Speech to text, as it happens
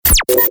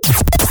You are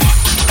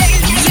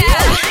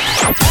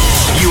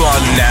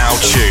now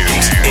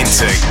tuned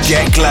into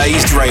Get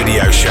Glazed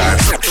Radio Show.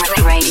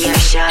 Radio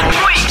Show. 3,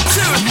 2,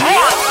 1,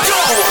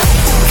 go!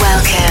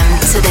 Welcome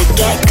to the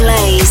Get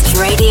Glazed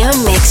Radio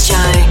Mix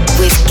Show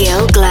with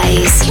Gil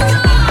Glaze.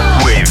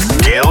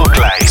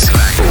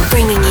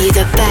 Bringing you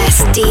the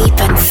best deep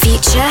and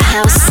future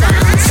house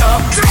sounds.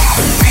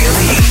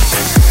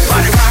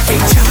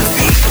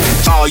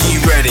 Are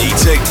you ready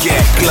to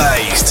get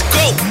glazed?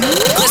 Go!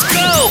 Let's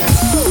go!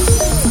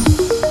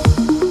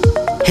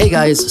 Hey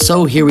guys,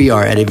 so here we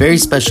are at a very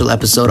special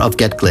episode of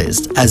Get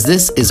Glazed, as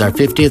this is our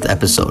 50th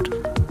episode.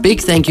 Big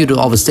thank you to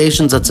all the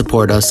stations that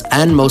support us,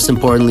 and most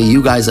importantly,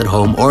 you guys at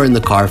home or in the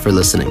car for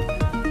listening.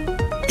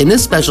 In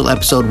this special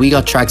episode, we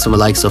got tracks from the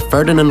likes of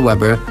Ferdinand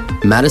Weber,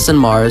 Madison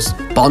Mars,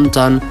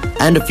 Bonton,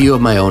 and a few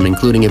of my own,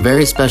 including a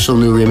very special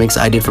new remix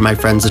I did for my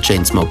friends the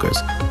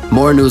Chainsmokers.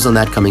 More news on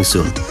that coming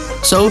soon.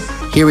 So,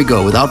 here we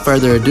go. Without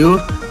further ado,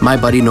 my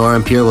buddy Nora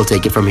En Pure will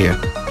take it from here.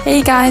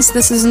 Hey guys,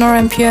 this is Nora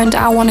En Pure, and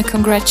I want to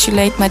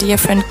congratulate my dear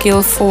friend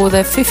Gil for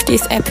the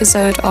 50th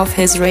episode of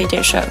his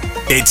radio show.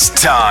 It's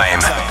time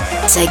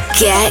to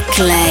get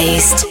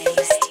glazed.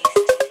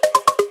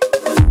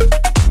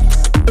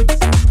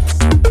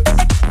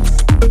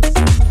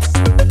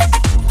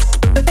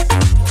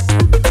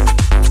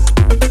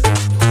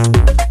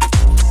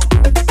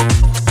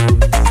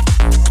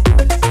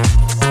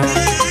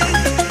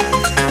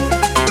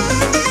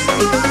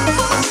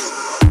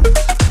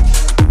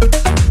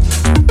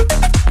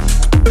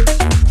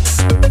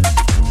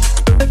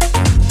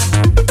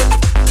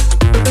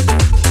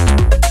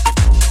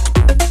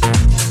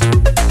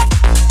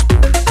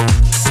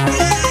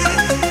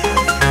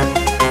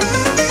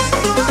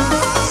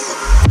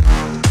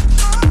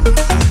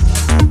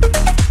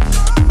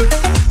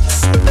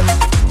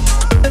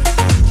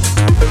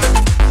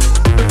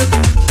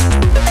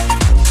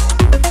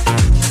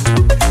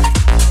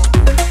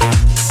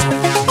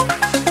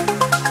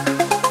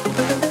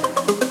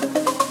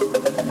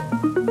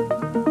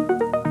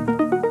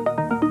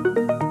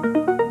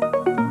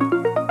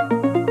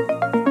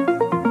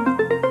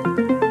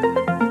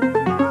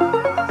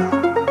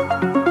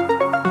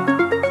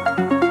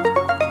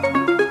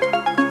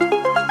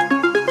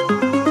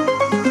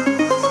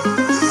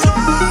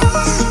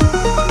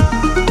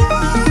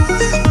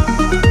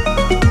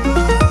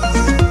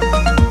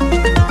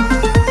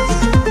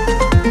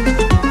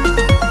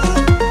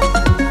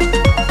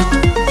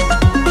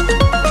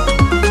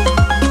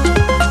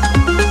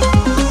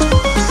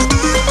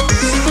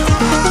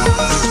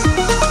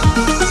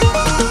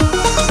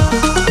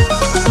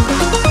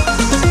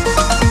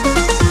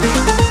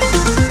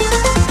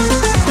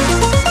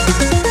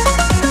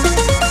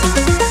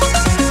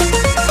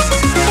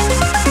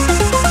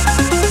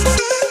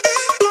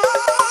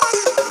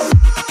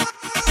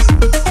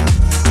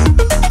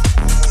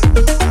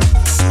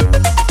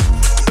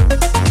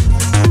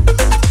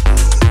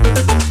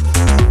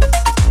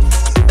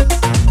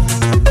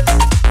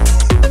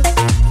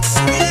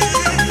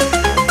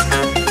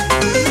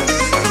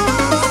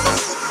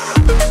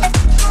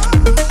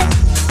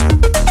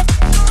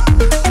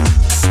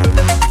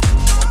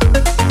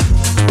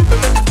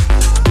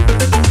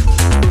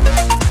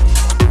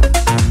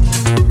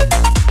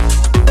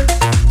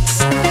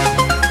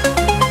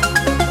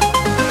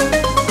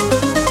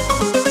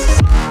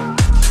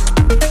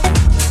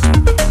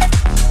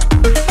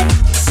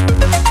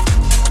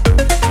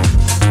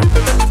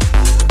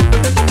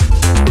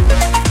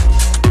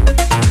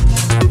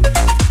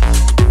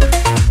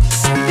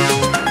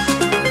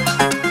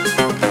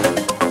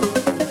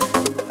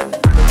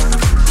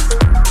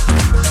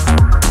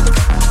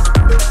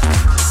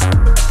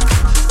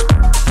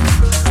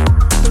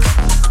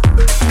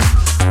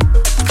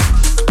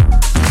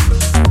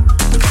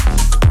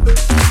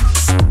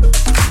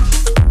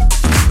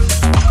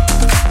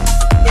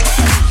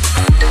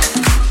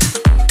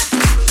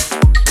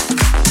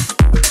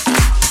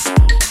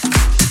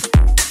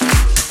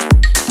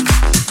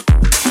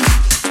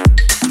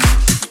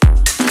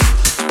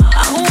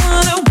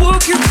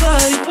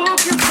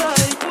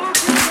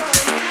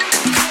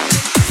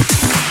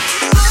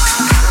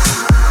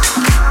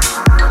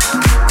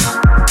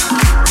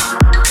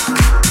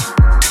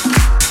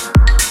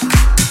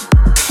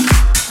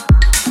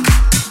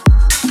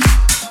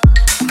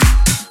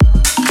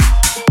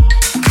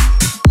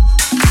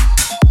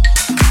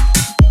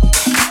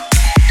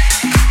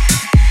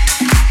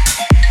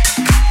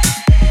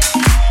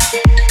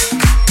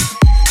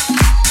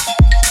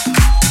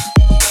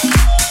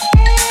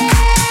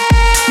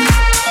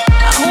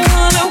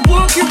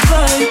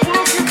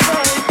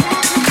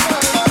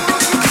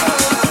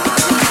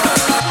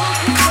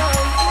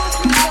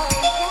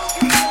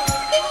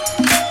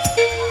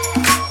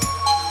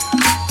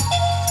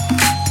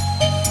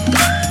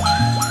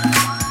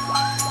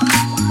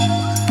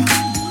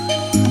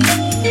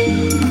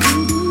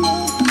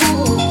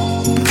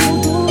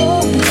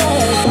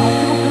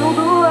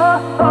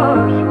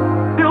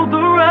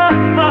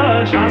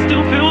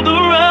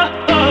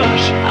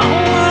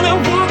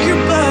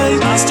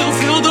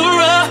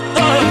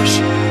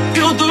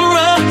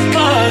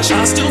 rush.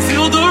 I still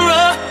feel the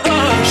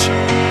rush.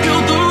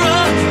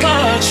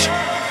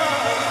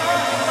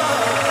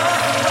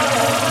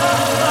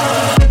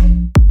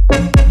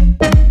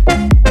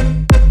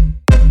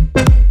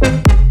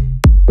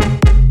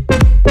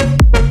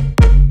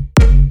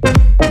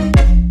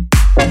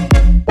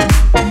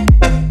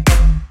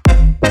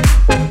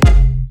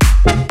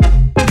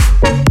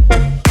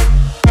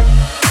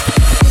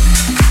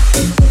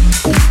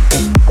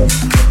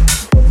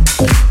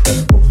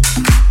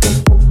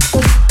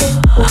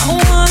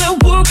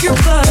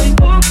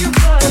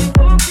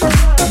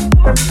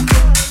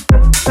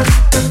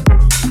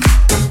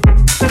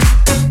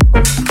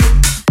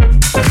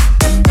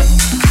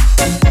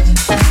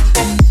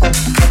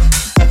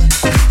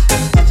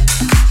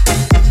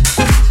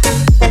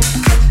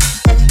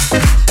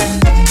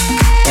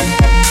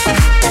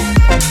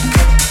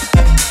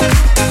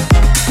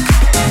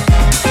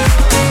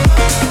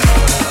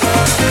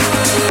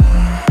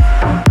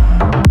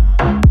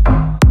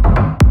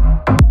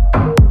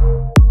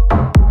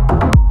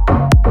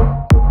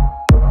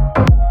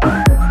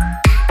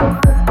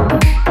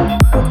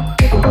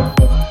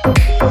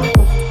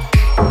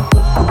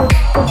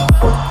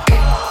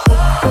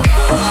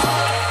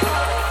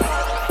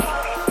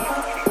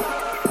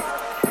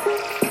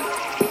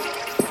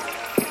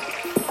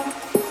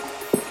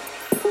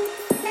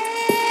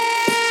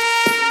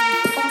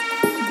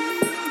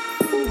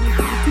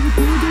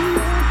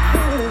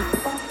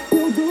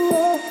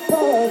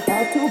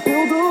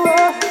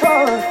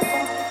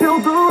 Feel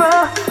the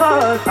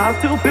rush. I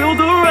still feel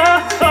the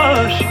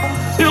rush.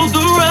 Feel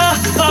the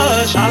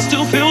rush. I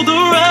still feel the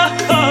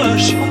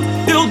rush.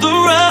 Feel the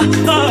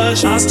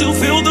rush. I still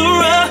feel the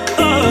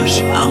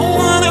rush. I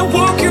wanna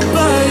walk your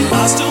body.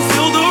 I still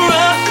feel the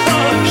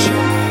rush.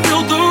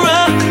 Feel the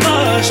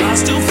rush. I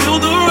still feel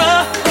the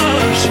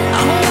rush.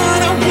 I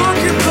wanna walk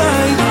your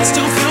body. I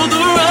still feel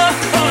the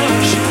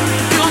rush.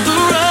 Feel the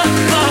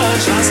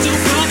rush. I still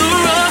feel the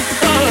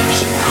rush.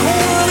 I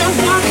wanna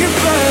walk your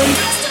body.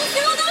 I still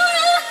feel the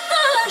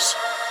rush.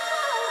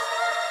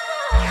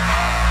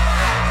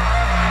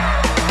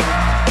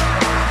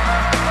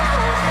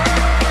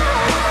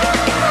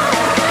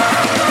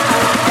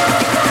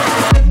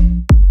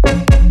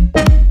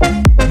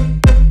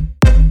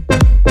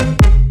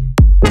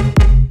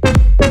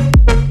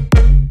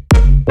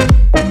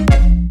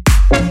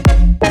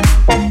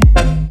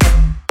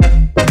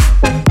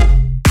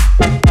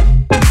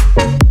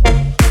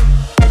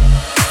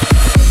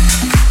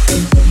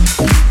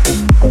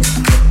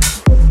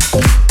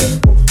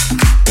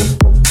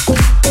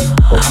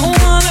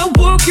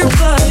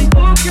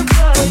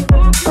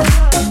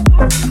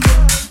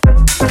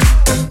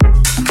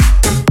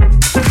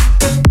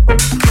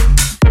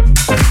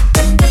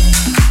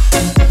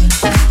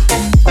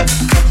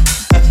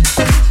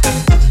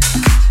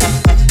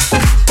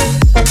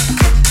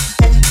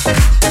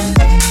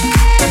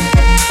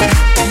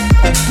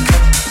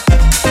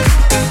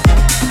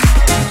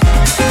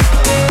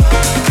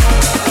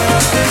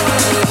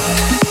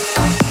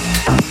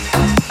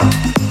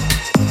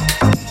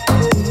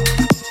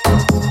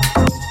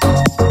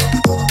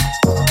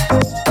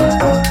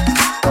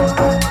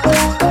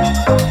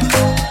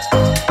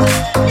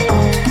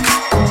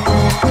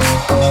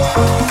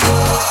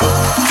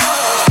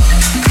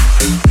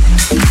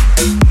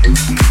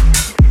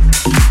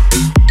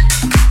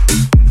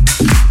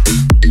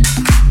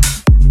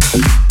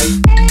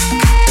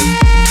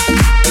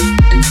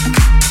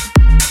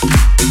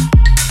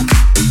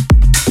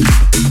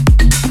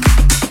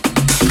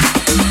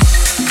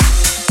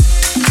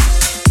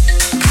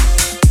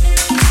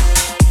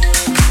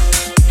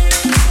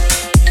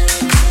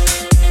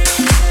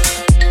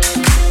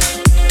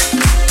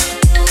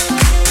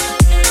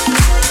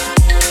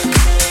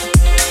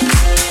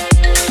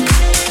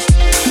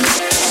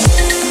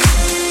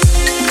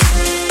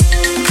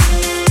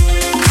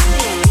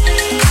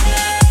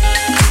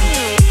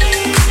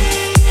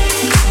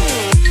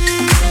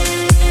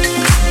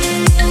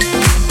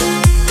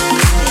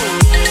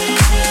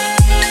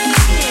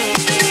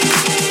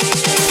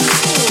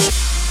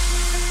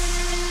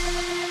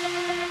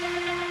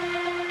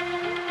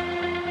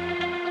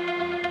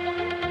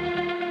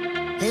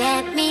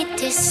 Let me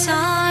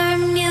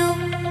disarm you.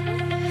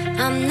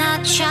 I'm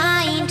not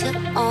trying to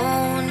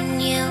own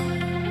you.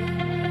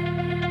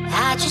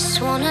 I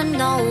just wanna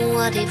know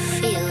what it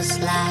feels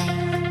like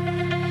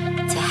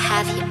to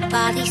have your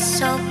body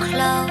so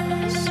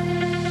close.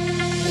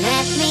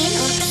 Let me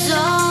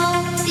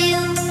absolve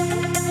you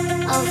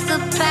of the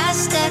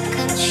past that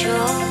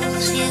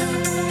controls you.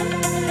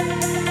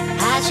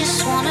 I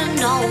just wanna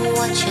know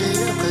what you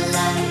look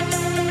like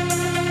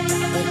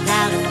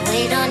without a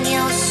weight on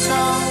your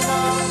soul.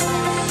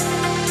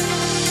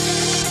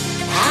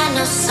 I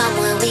know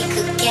somewhere we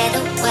could get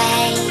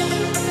away.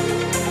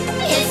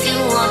 If you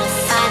wanna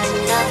find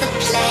another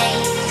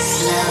place,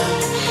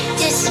 love,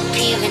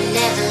 disappear and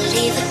never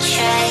leave a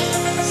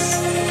trace.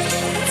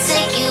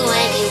 Take you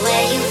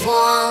anywhere you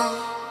want.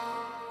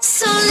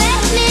 So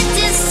let me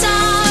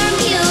disarm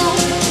you.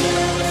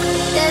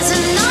 There's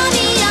an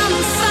army I'm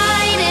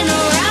fighting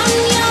around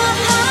your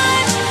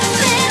heart.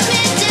 Let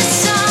me disarm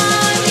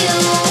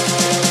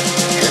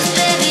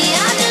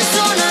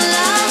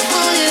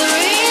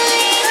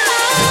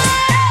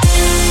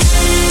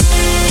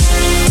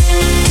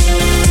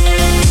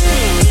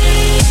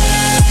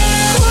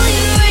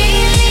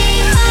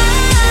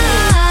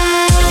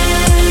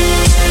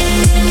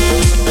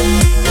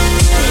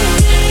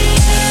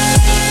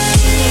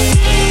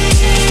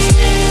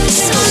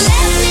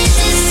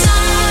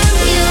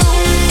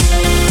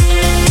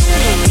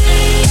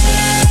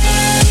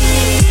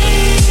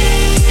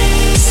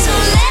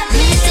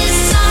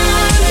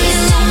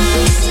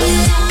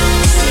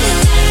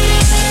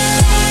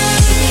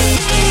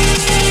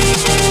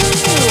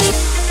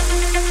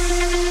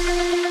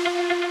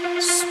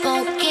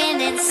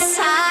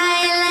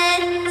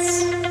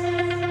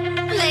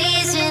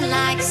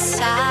like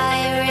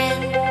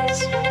sirens.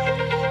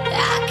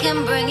 I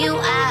can bring you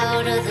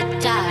out of the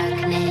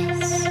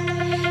darkness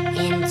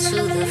into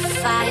the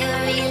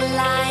fiery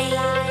light.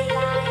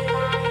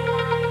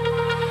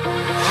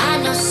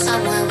 I know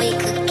somewhere we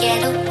could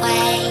get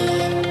away.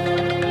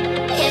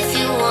 If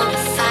you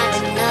wanna find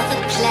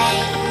another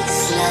place,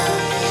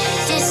 love,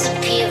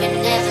 disappear and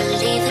never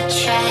leave a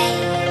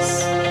trace.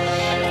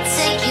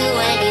 Take you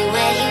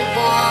anywhere you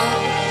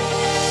want.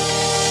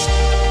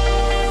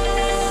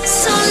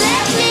 So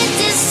let me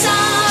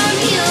disarm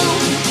you.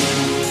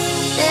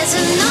 There's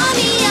an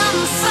army I'm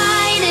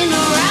fighting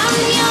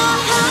around your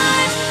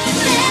heart.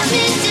 Let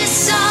me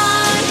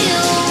disarm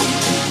you.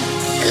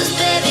 'Cause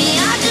baby,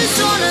 I just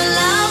wanna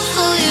love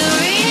who you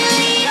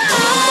really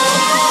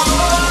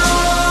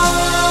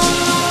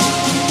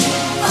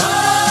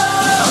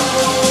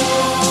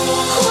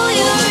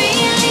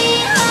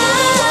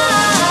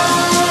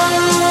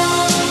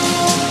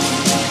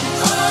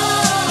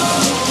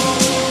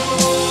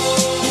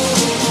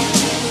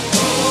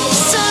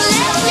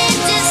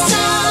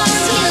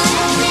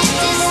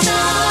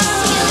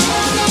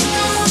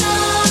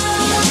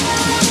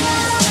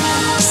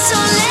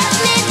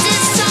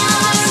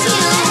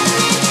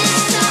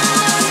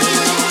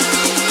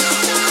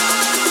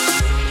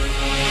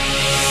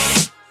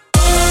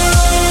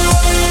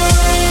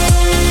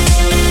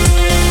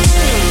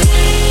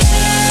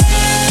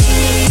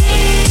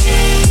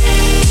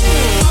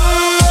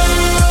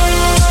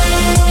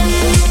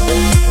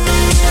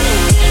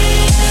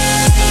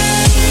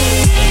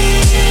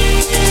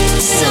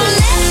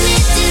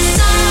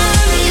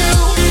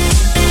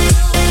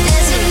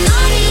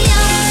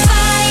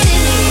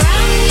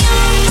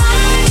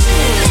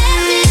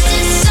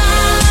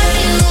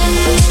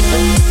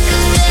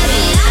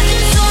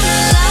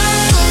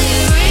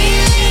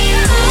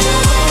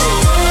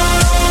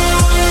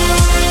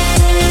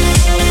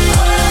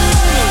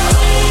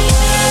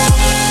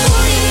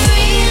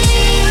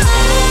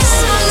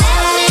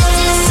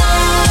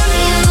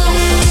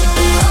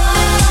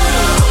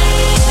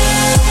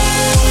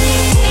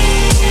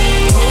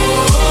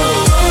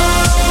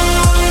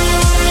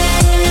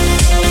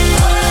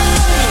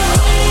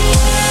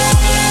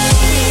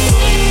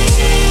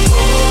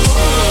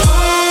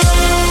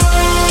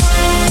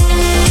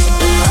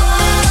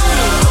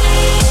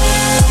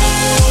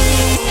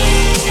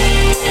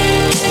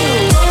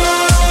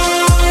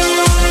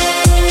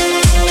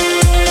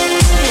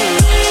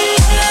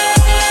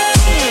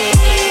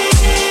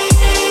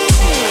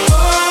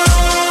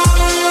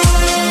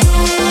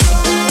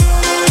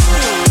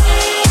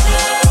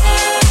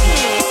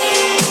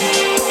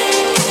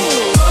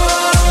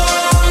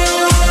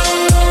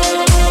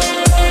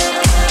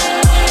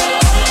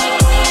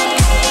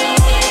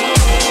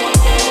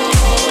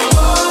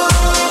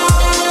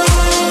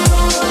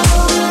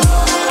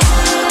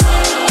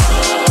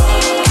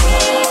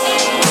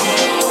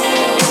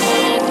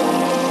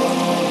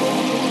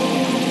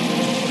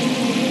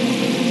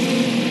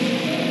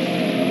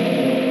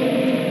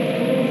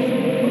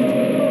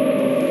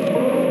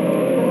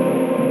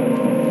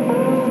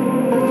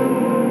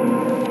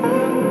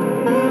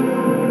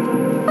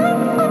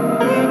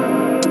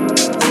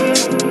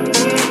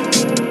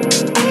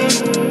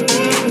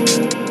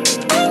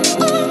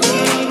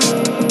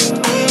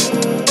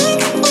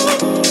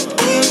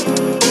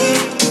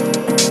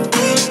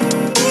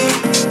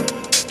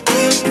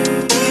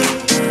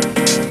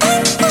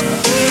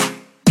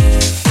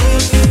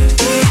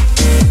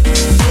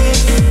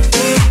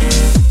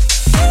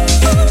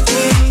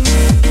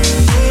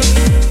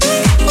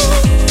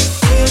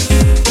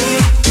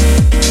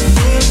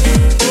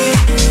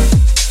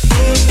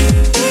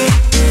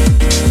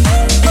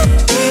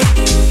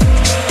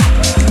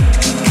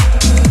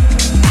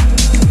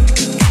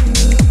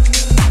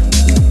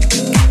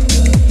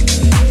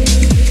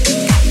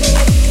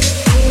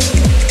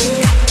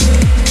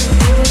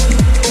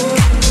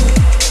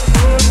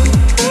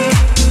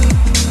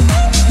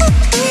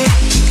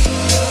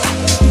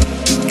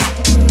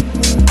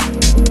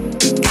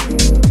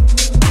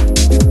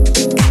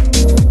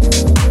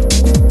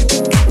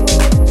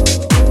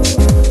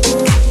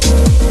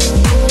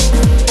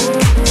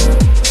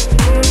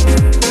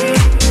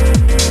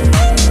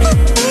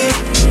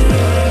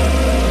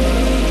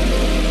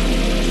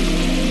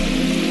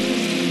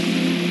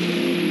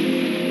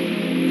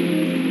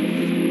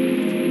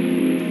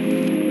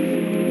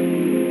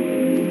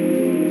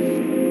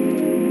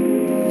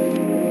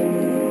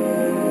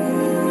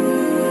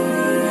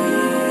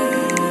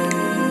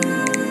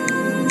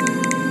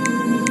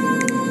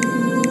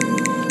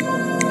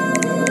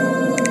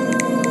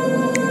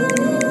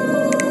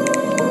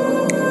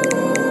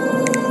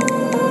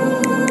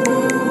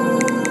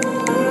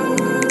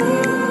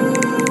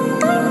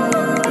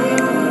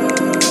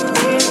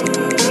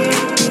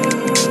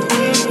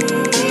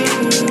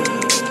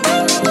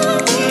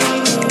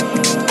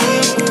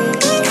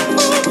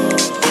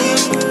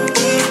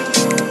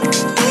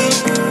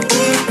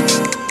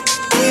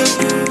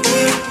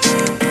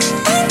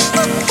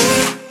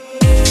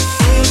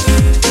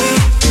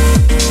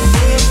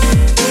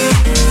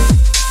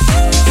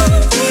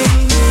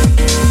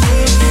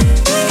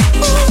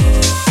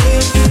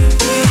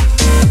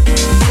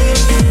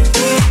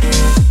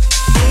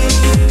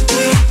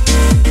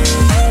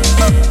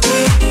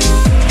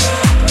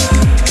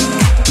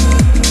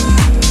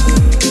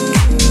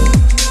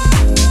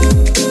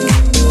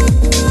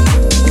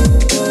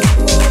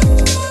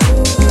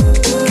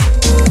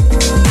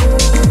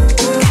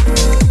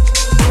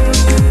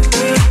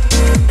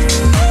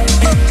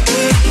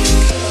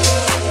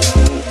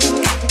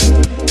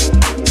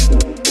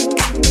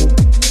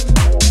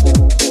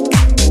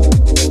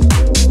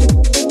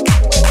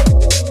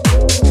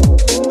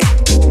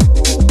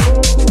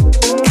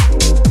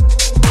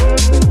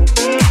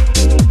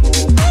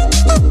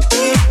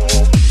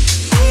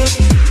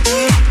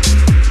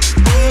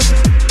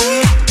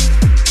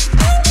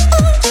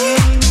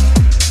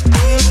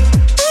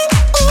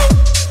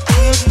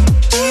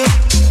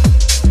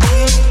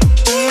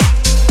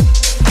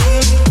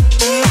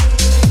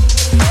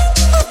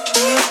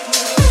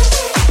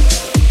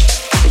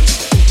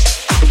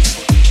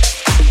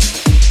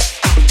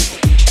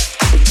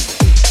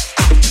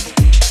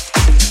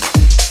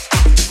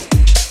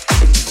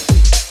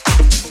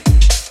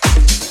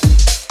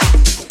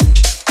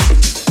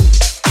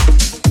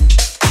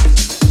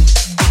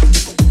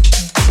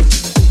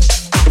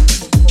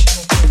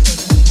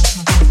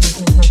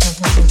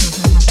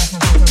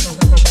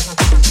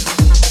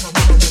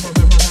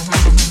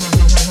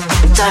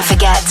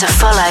forget to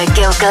follow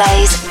Gil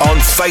Glaze on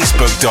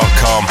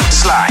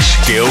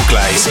Facebook.com/Gil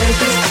Glaze.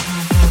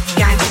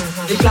 Gang,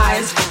 the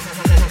flyers.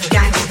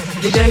 Gang,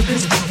 the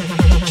dopers.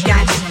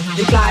 Gang,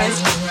 the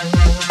flyers.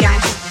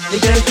 Gang, the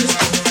dopers.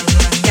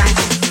 Gang,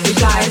 the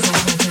flyers.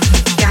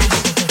 Gang,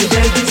 the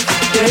dopers.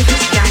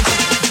 Dopers, gang,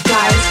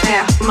 flyers.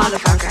 Yeah,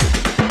 motherfucker.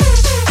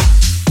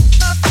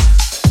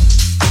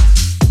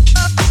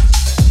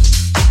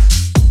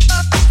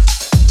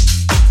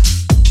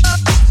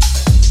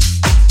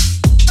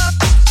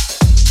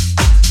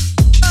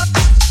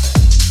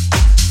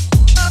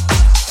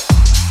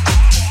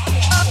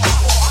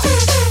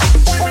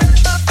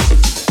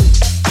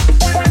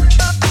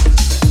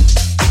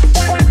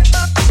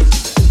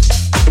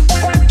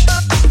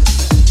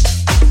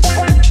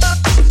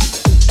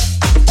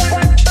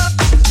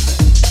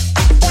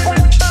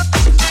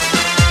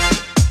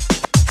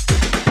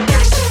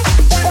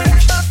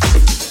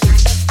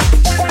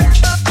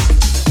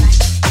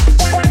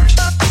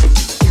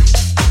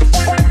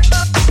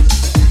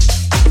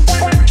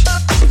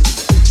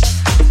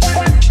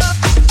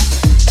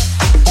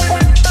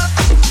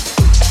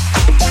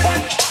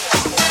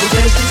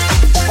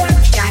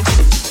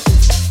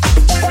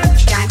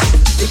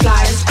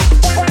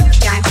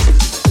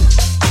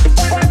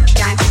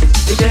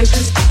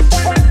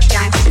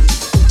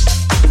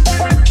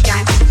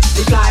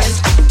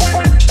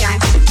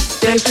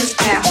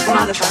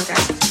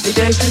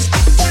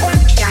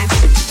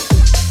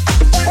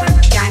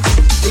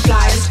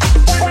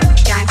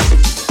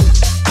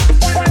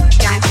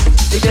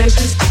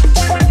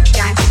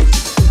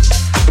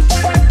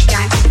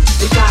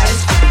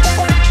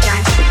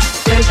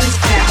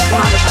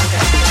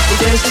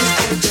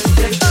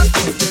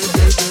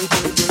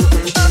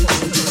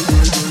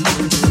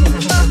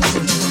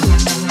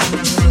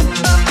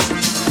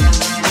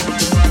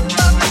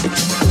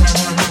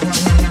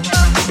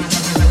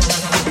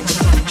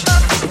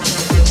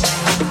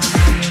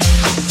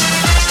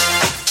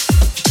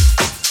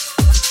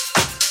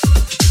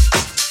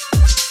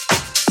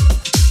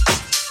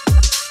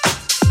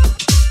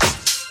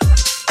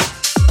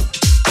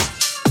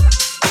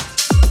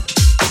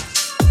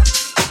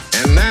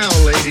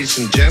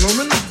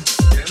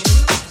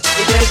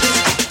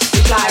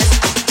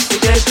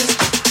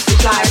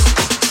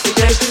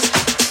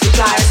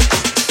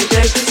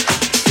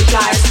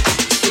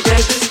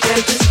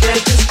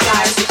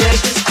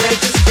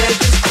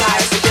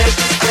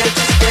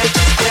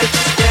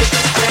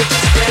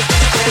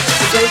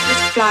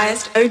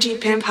 OG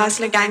pimp,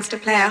 hustler, gangster,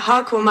 player,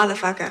 hardcore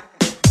motherfucker.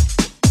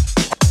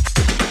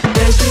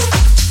 Dopers,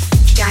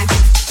 gang,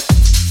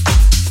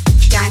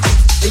 gang,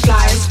 the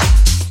flyers,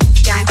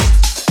 gang,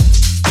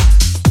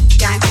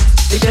 gang,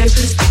 the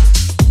dopers,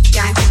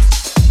 gang,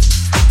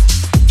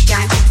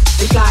 gang,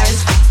 the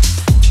flyers,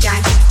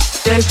 gang,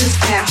 dopers,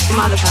 player,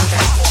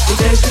 motherfucker. The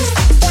dopers,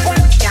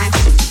 gang,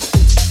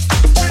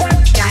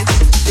 gang,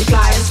 the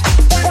flyers,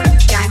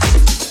 gang,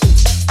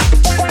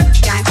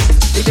 gang,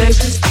 the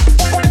dopers,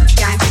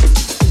 gang.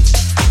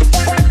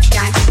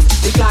 Gang,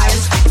 the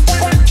flyers,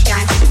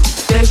 gang,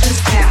 dopers,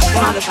 yeah,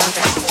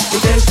 motherfucker, the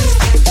dopers,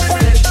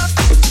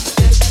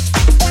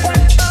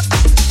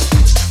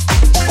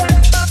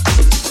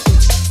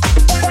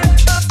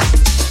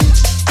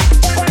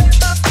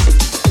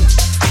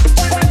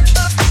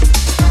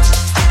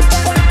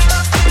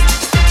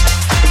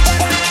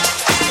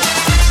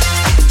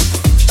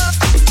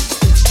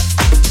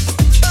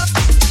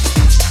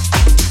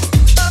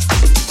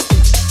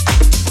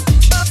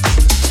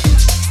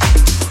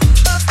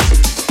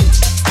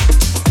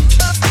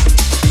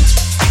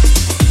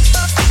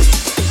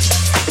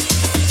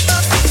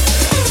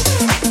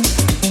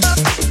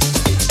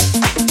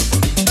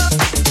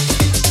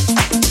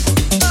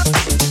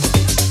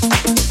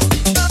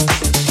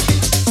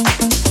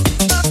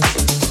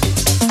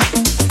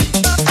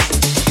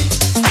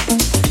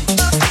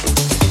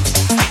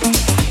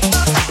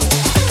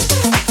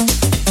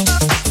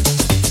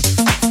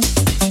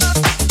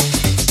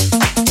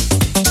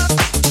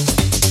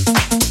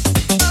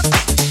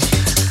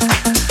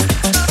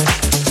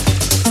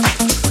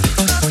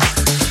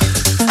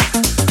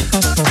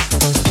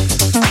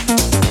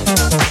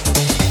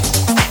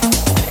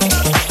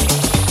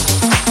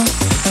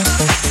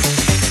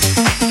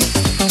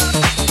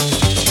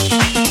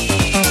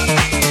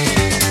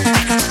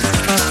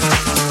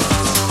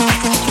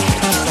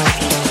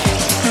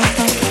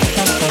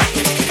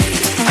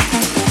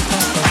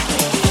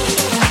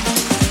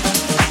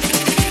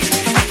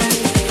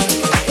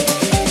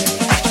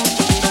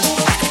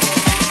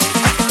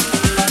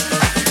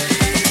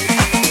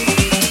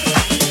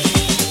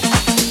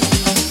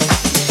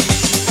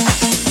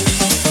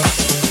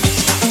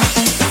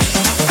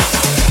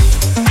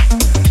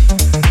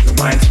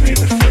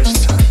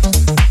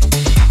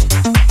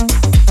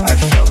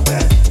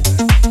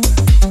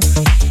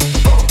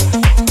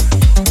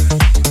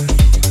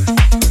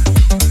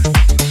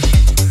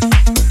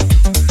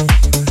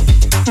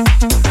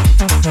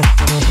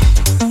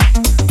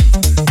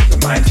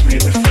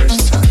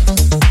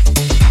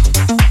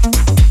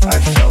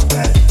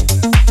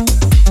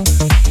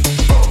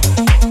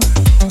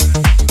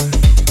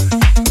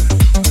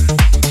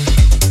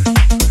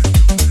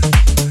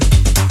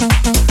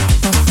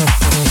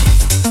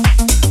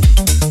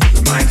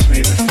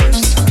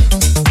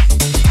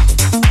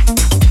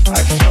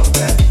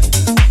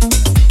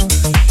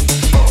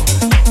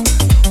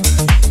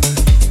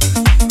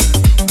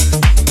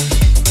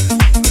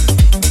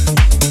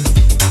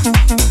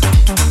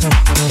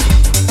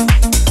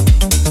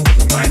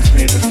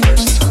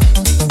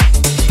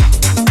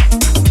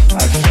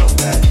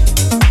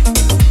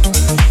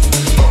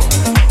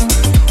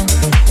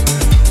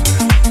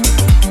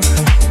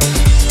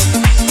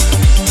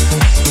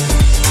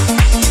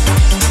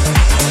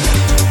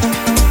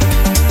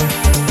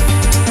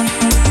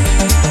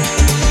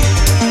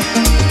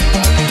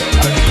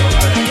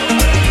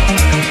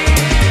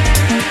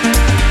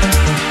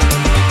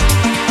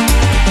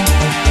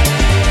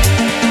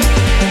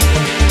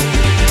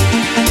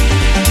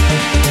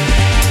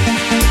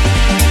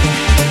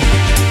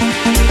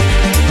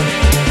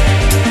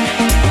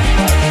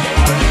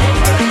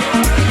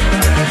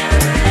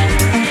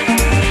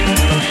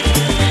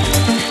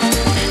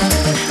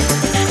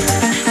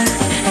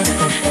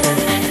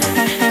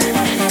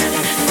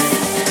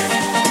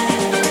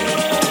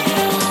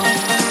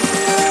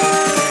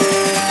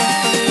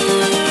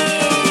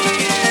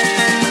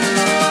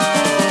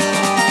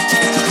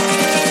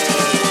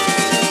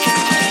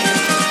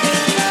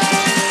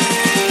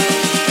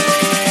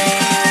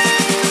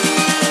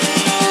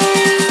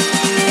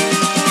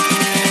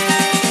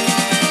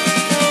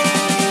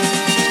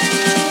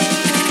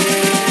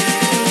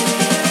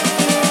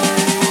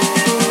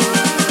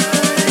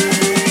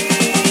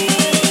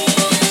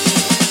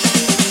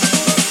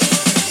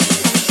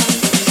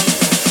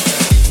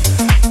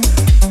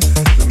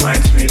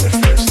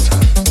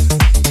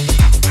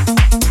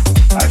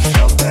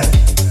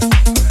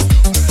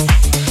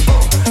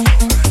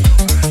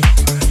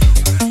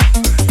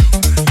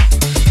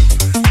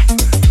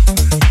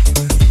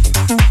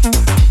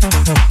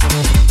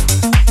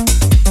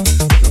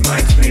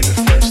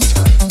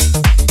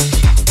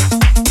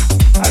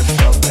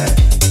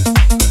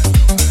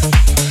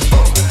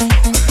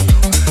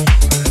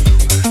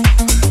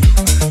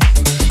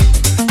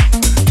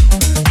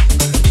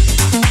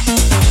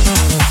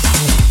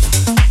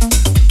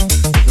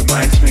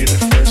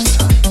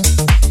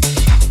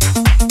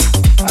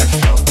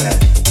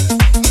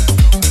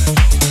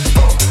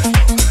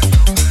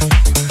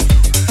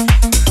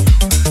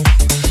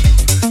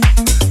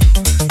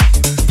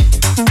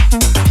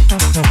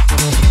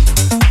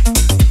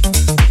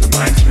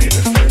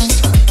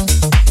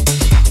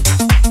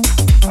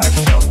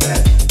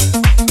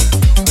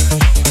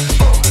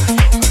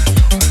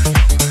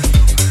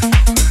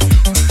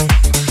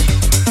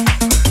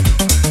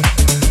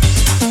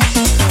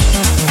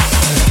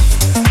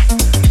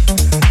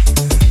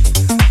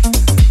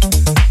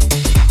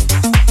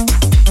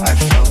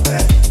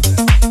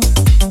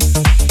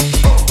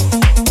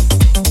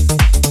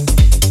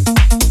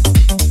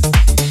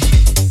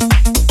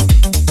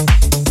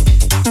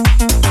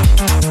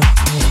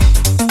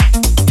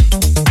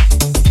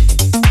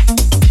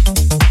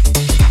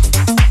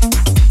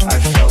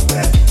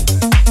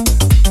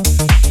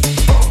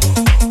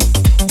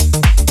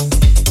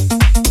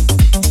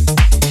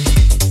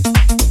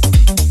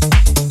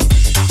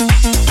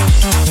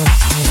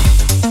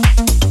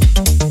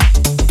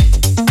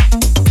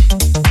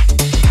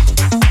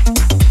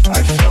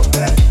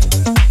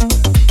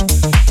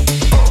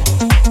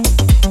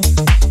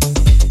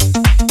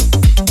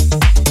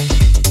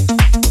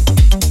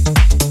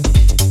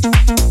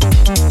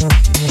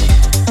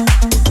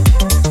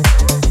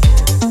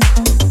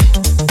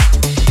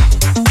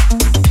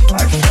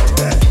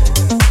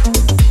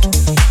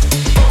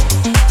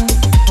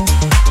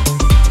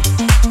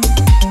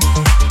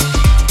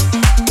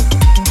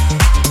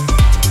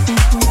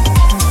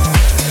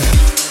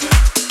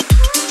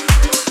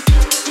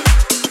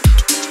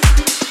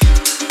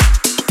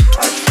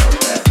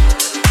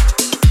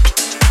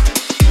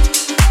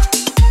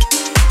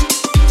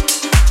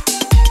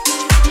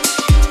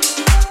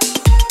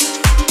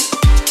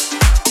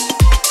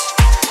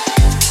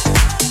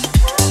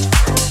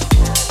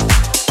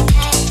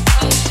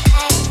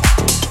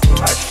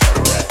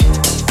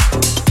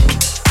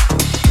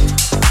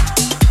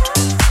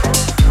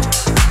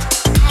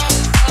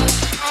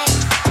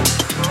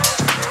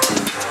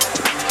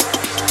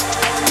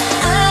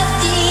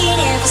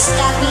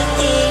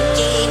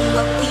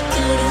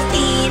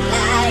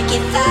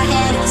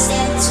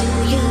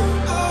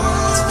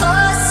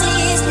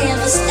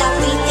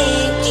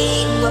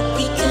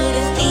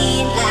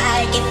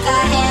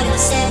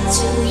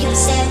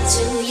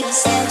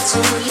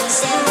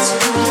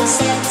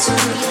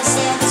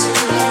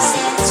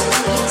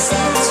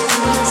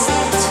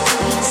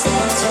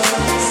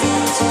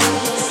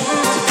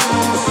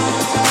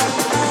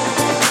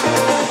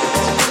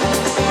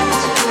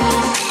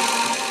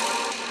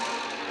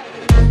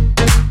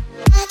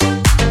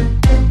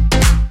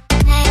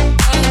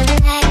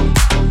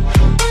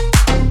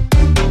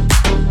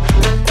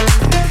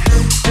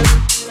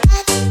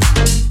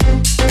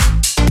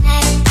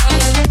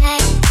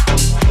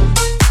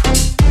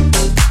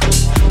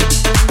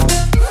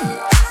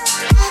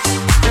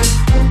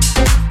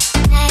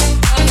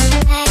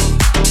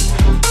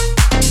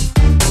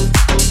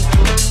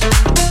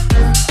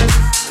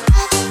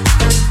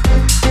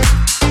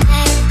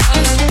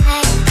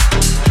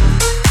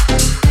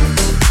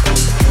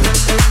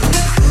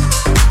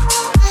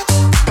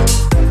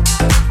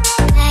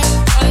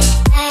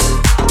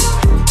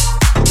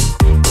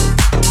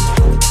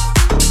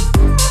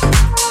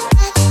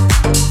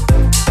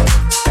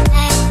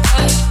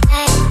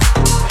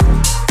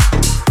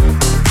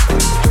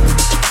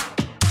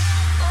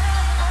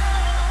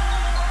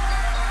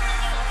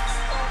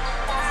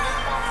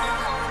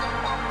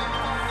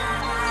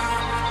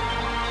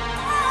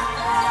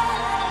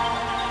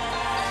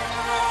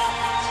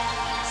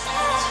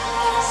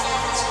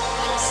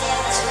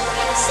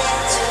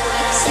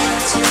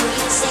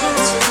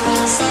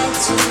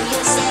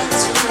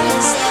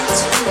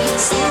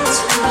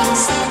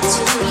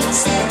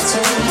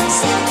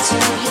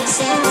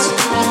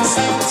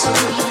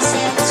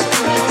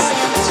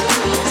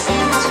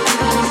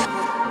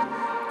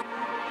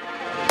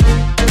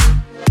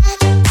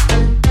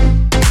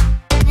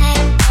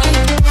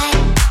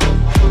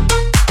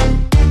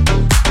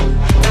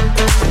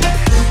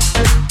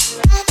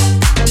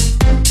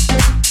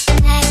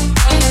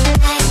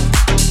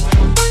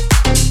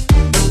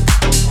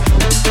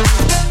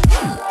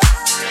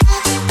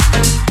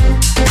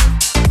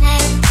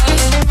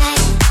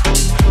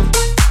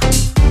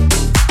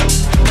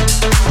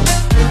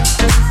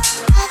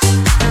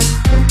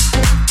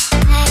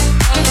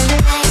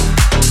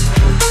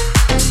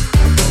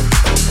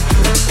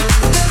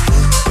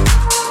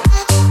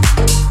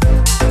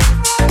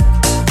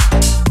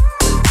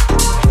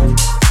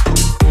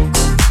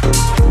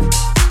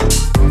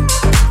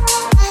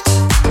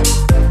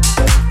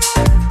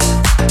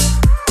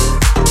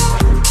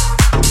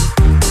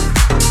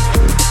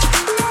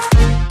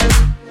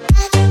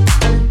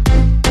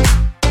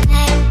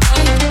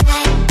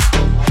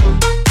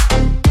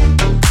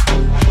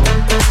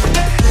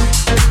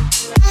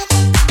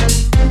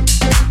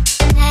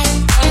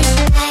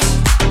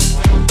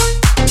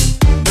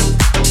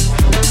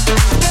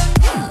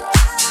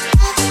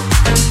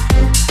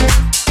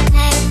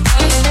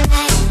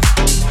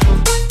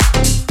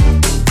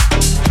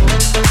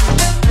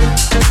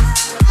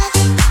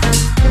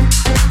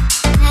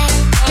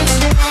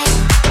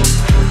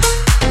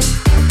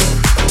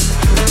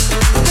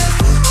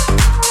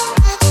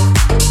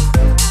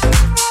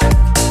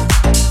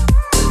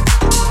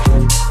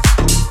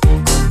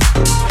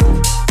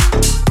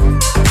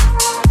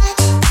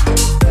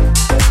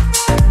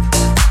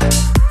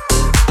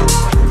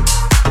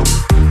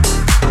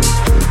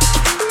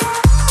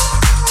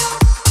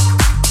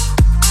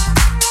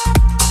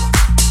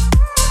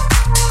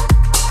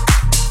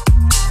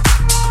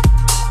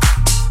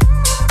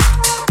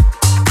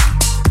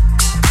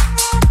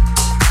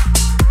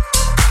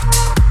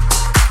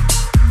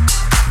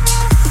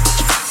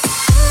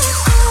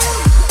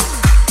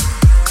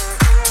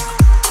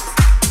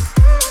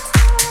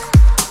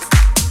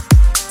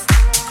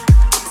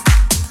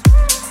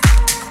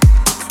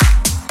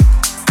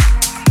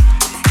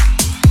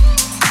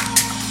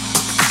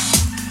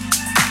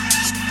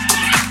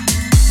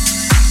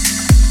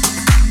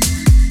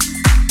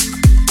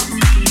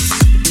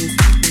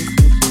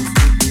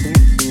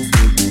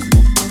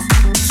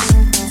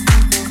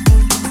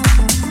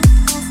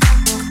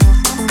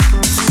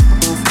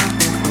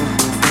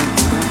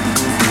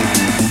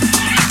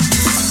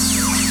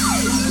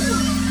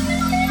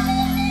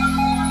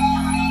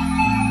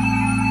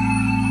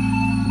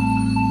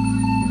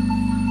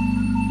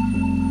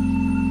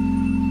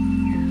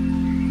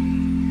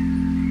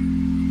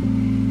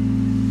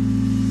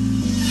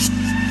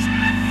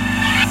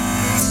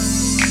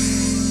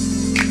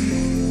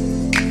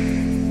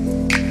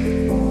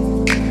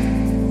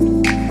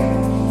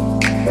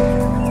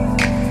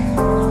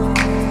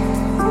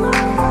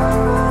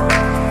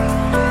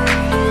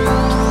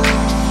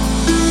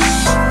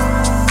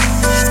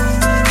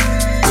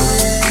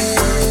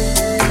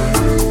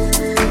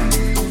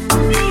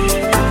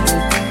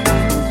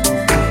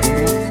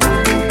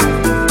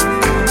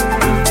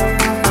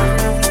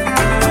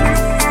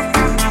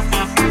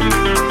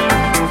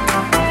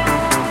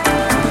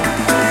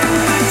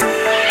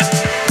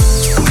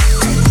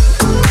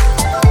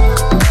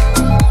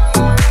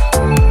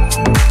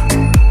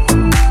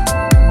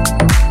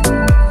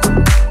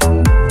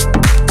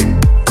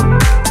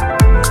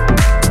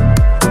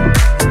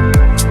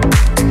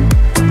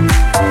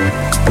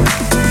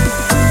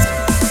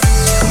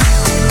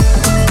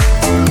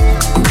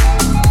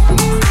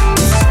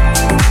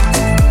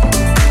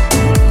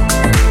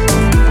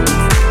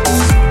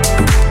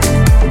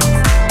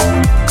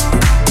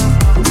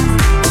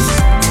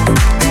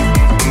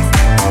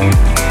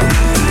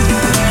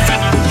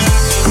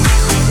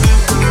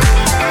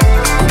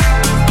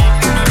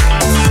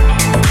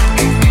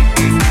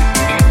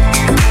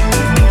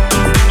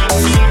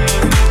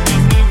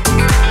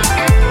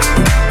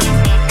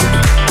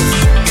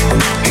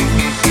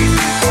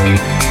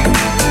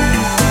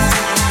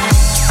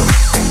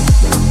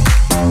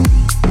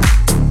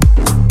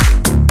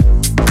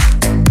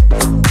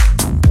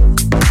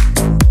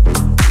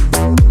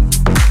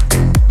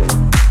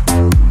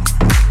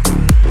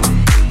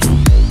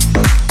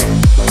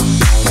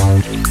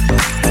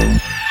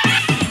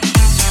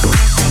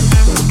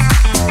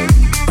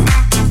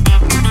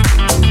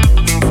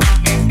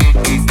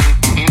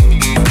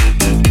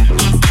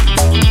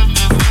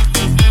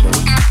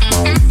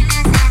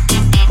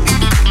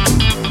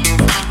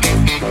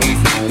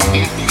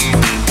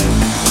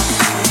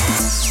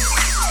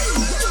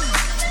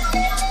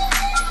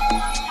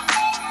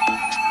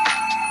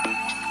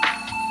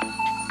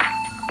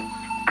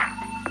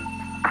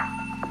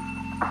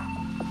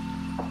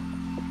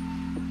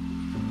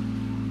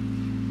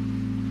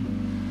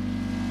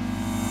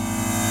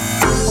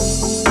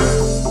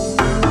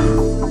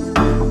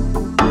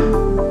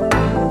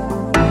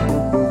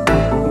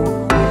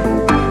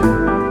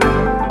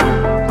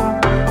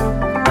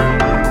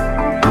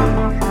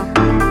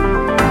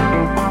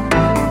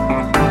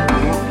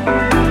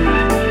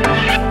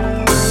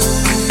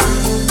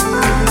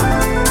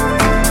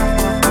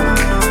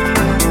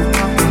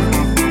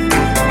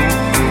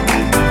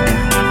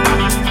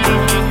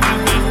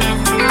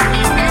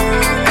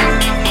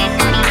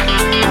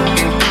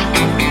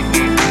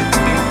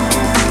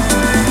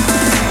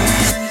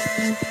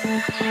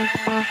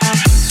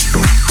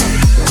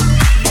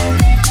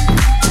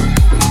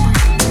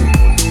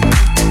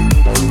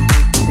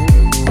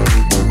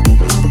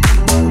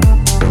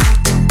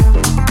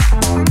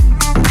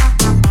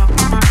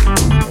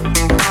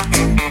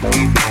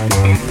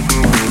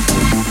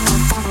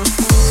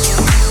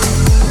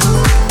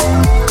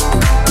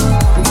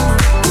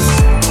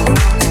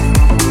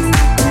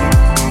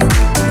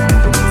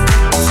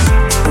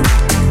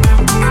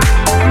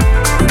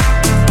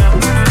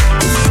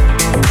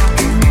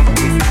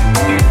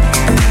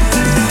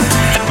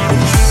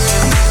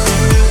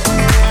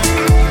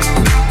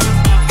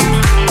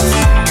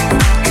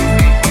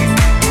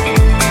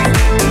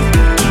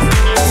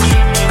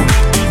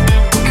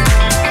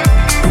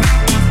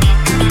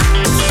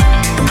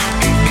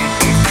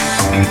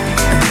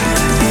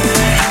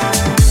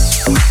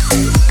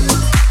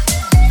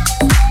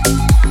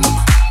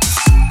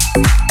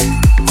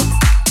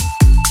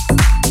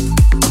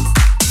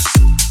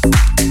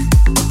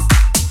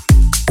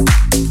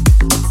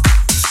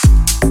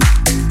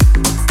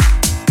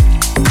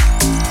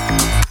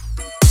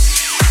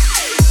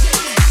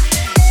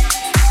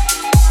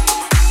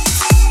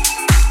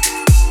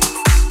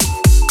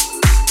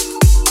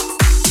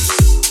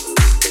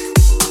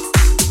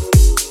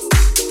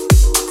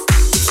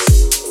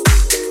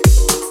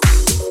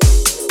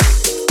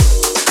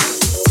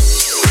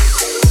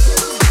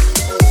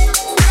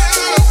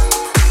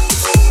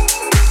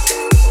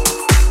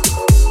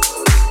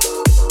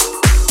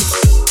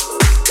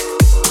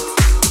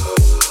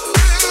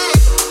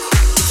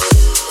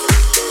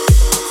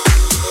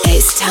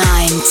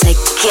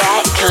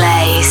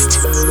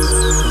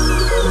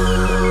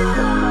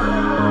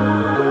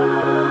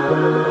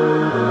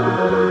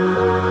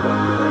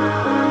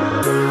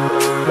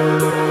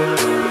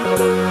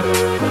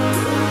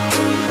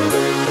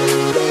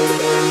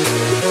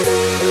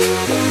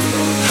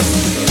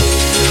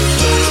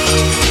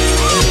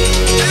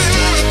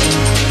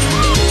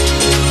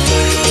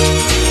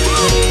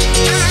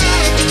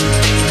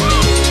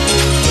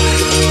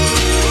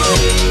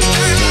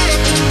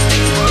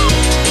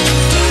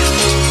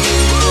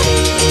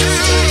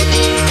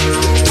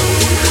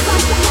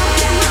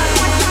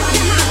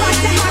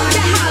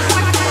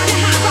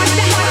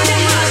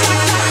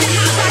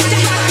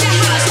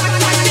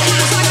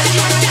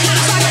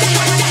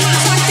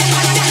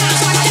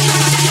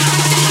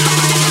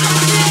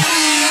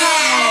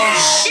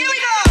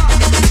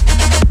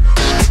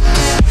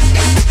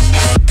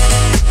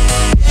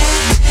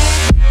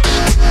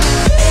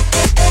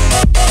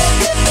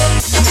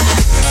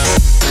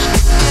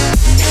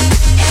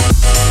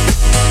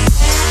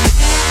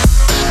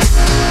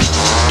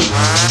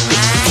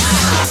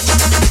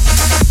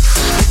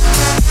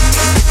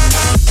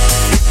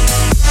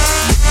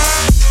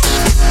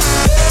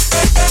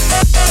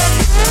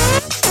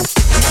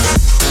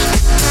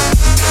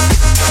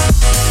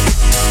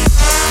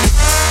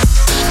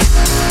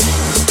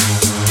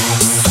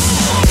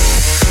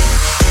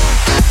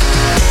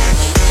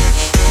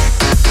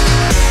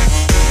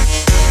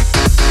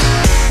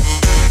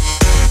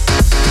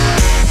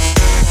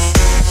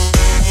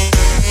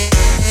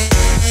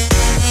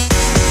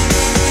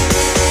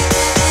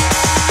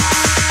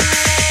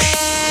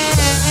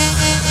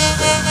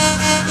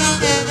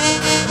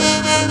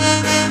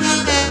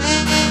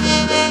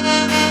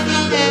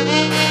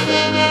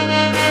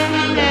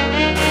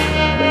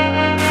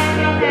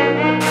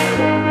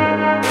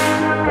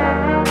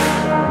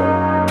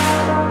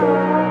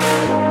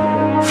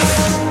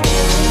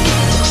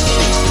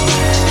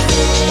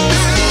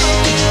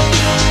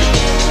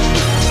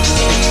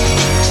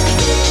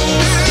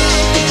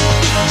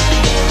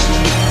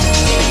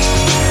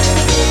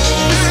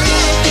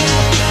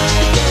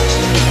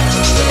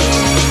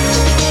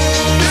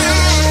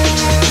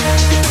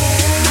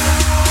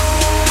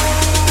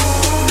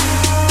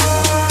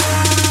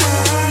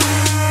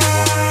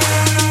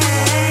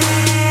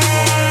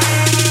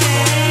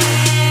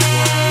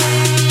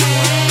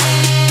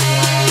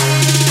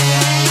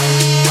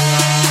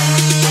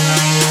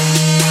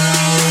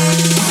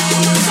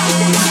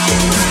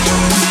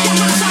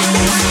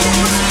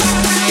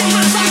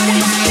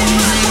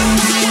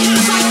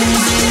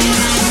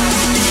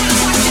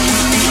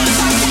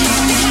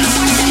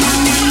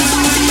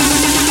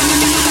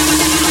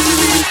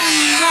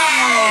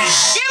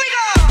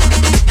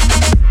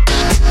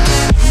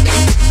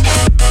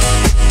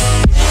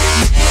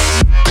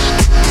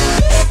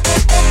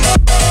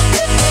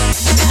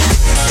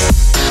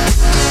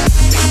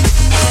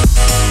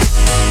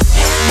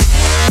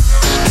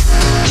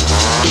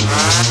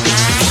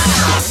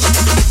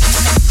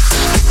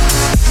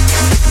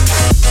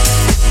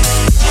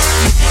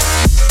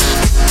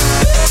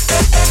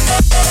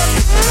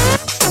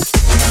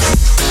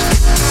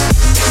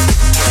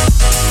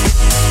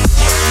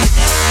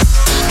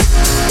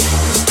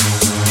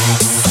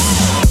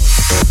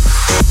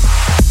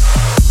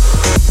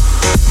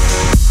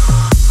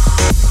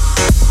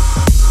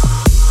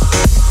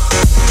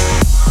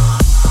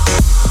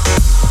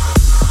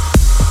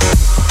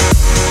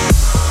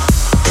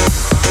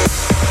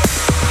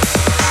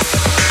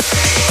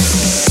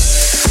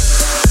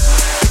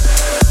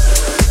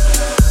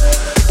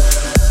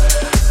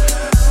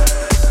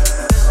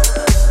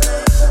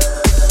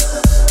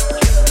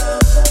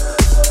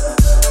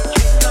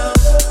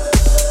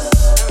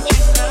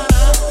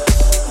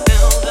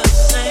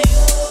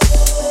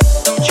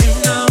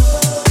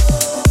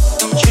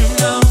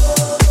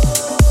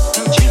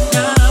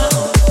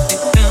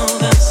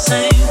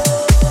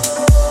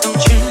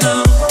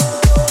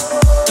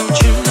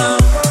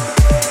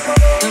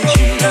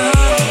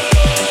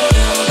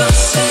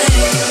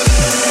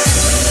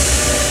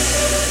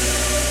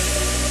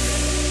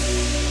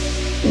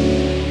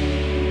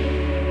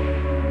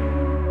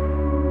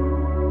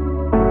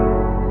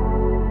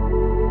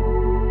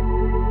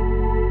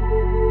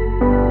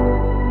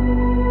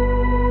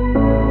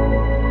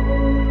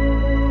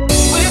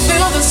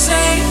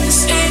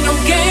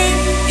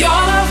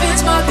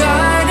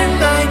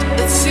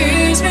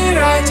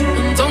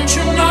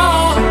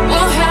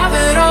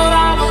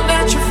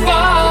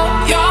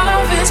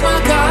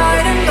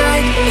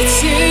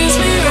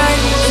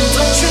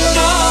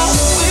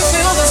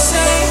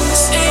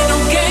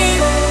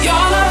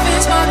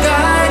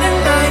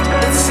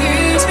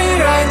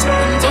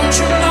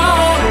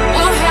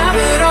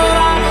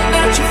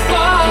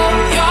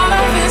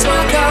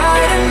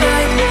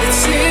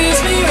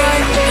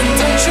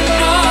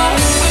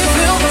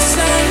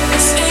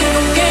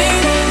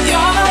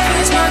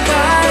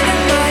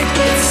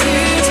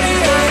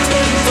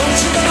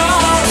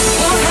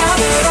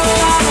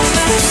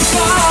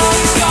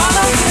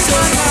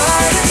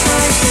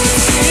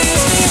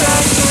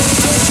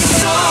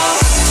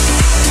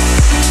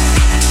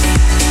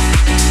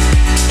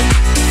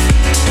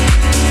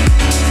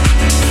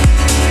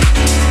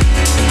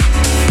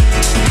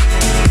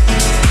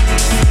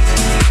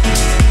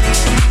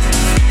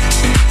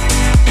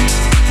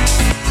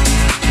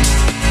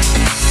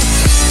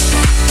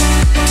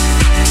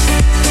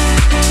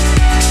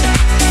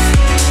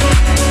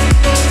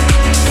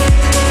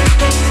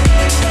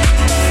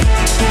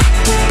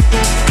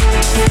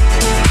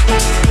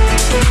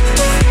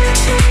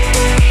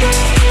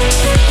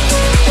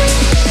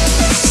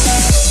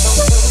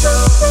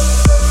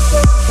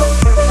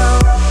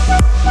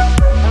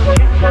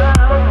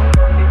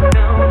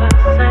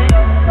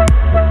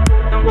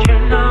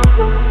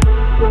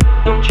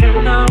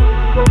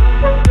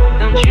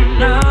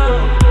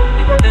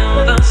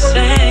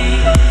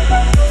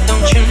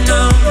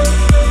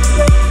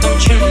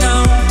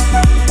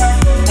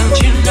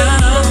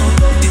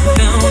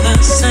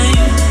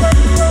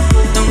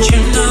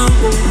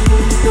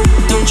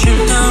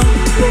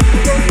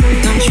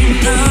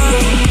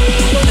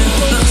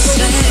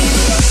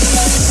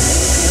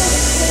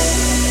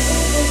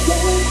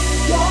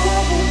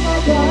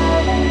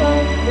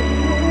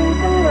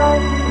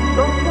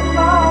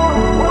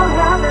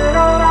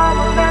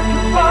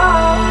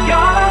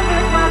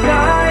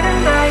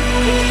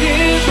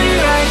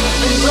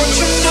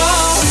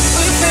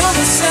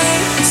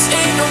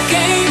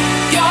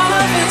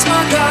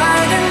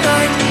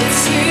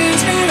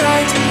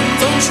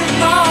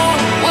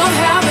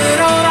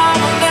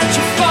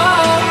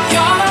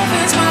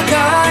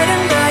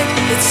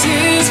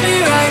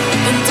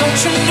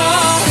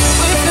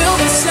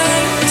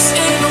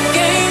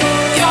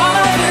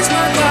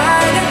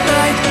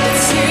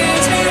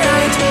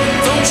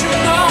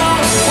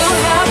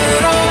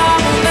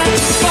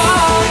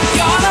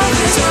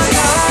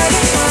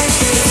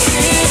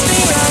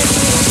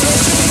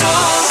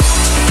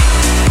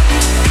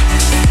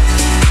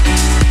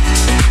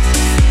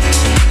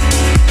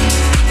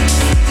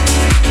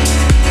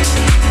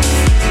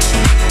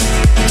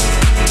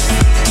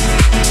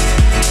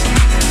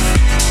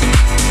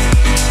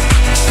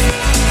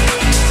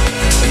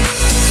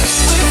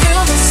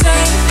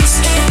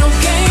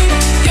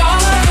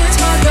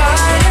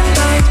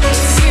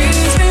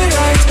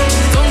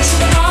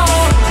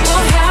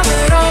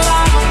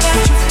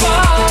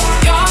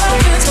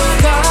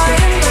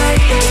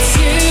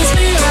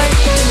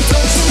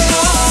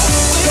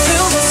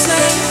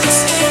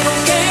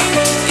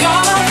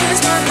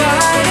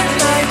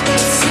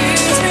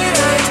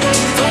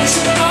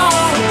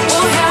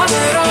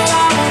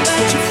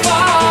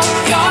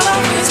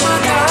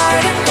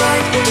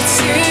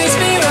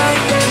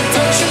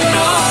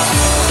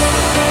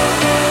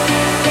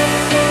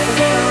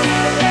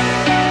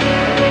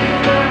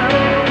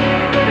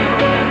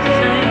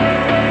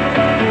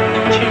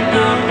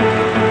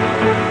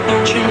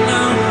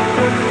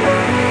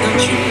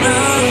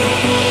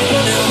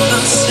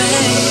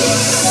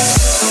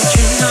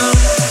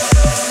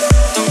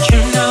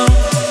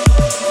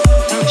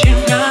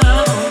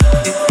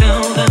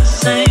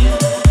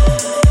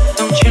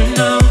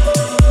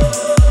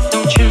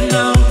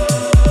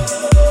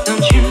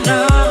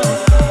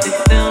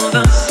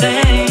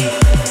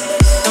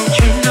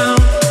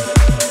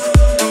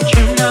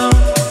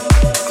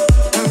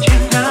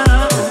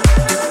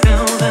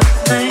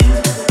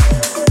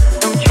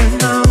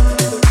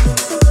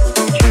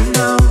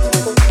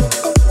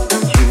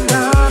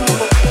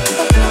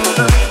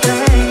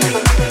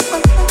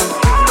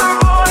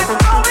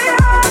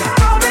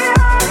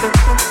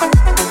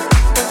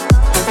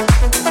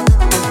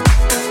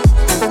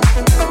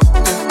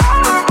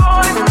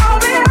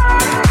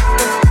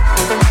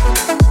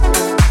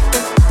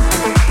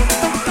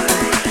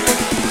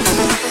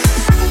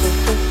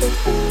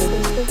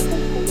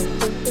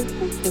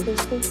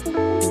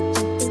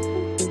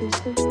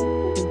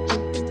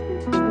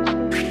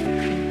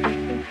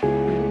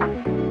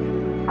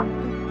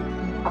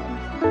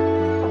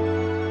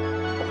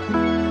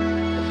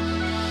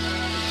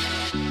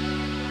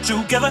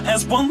 Together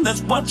as one,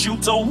 that's what you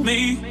told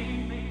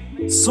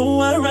me. So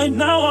why right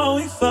now are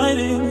we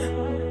fighting?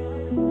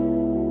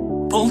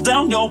 Pull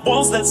down your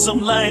walls, let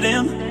some light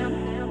in.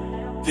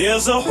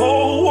 There's a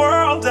whole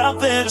world out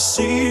there to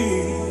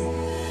see.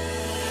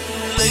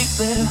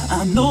 Lately,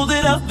 I know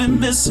that I've been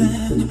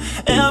missing,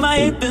 and I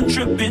ain't been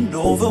tripping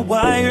over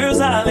wires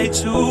I lay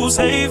to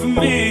save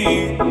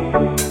me.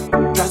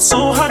 Tried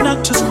so hard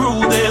not to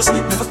screw this,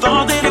 never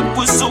thought that it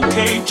was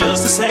okay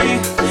just to say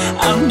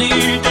I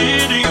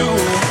needed you.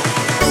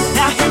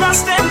 Now here I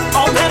stand,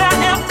 all that I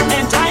am,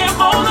 and I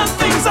am all the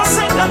things I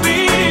said I'd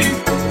be.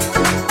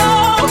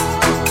 Oh,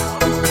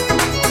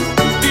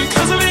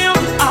 because of you,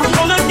 I'm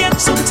whole again.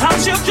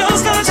 Sometimes you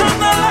just gotta turn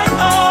the light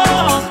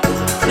on.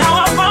 Now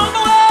I found a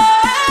way.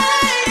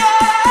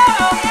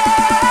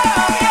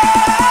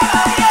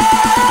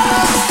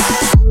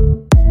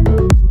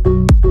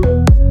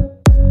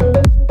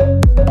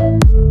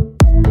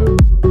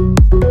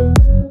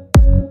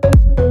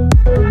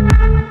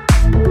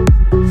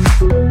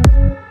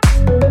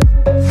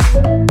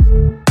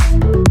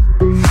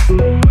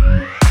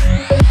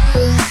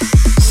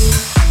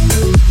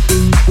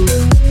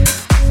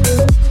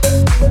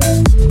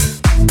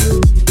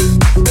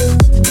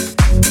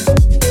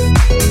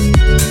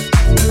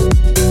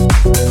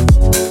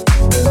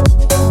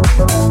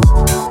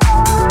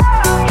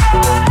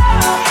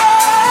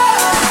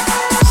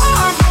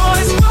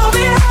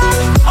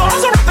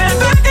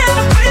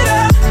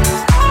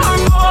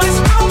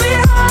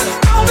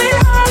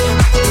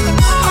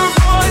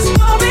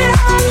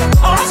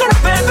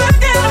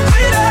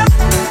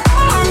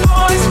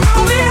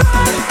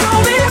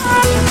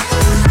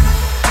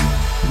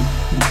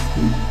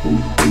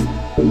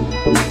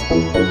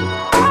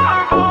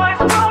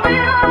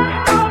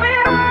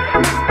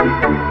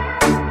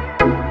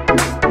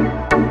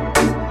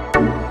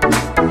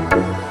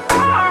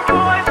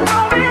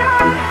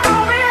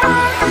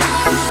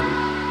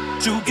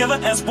 Together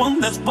as one,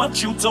 that's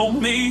what you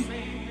told me.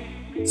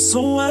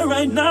 So why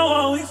right now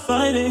are we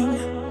fighting?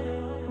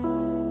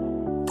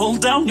 Pull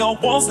down your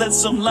walls, let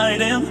some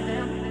light in.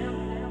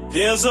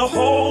 There's a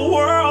whole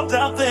world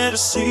out there to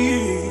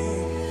see.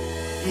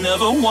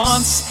 Never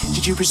once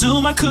did you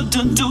presume I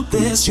couldn't do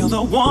this. You're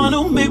the one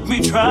who made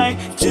me try.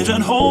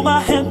 Didn't hold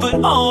my hand but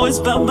always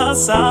by my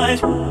side.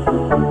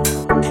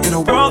 In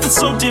a world that's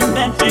so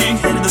demanding,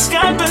 head in the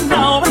sky but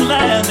now I'm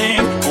landing.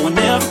 Oh, I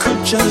never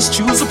could just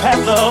choose a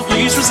path of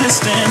least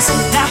resistance.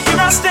 Now here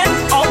I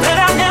stand, all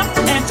that I am,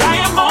 and I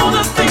am all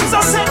the things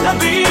I said I'd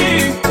be.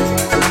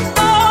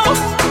 Oh,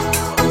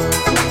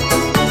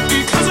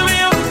 because of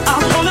you,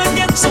 I'm whole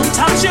again.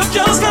 Sometimes you've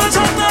just gotta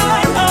turn the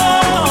light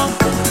on.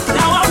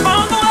 Now I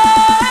found the way.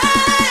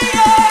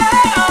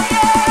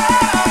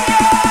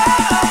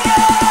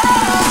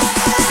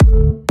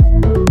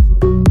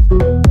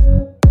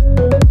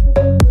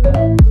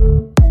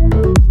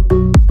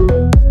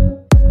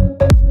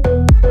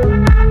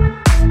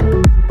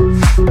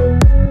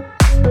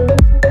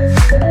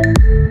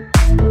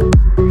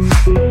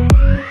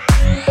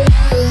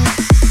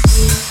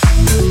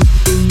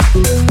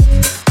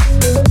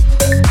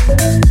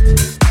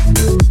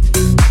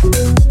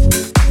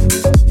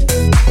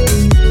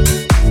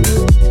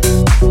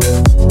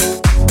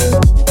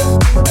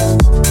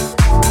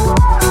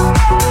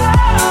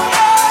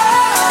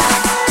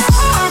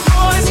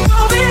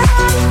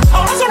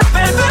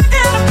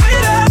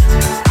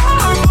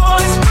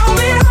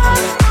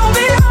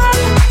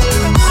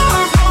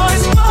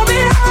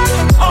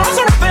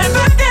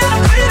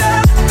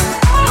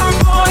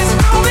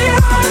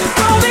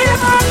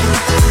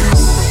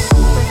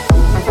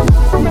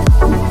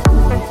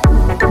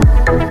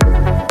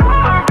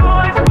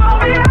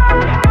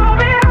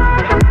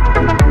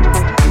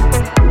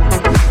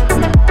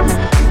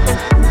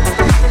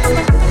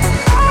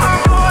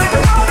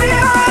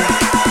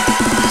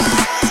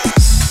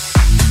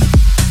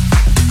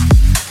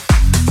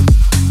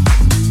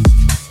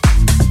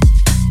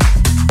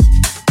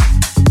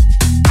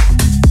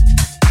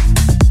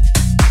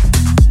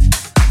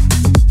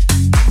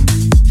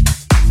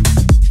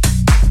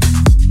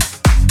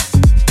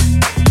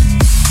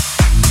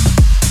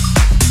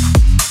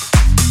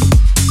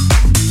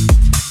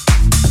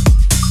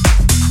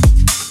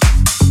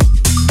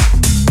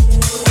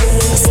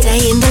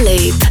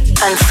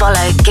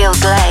 Follow Gil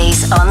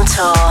Glaze on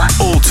tour.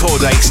 All tour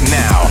dates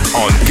now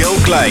on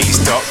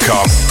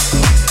gilglaze.com.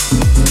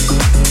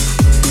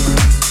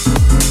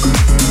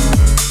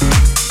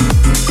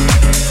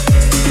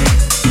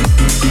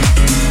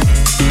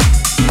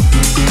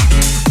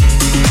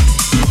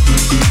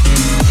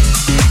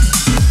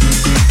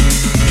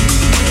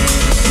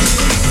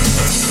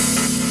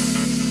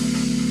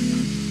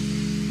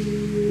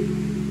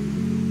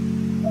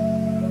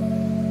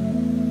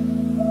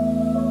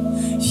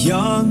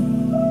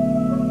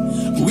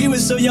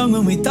 So young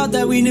when we thought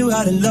that we knew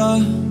how to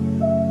love.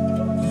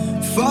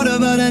 Fought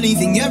about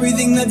anything,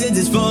 everything that did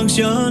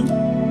dysfunction.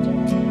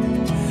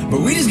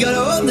 But we just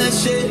gotta own that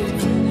shit.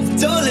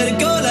 Don't let it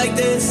go like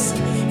this.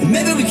 And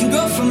maybe we can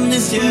grow from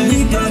this, yeah.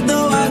 We both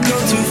know I go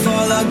too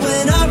far. Like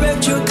when I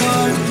wrecked your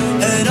car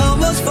and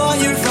almost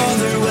fought your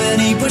father when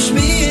he pushed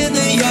me in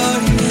the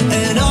yard.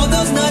 And all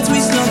those nights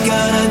we snuck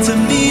out had to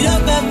meet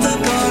up at the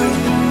bar.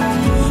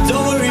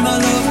 Don't worry my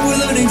love,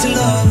 we're learning to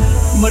love.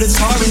 But it's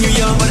hard when you're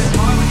young. But it's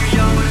hard when you're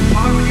young. But it's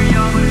hard when you're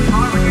young. But it's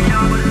hard when you're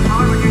young. But it's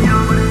hard when you're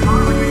young. But it's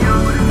hard when you're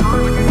young. But it's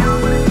hard when you're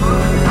young. But it's hard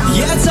when you're young.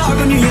 Yeah, it's hard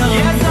when you're young.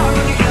 Yeah, it's hard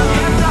when you're young.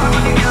 Yeah, it's hard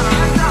when you're young. Yeah,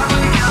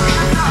 it's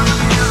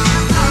hard when you're young.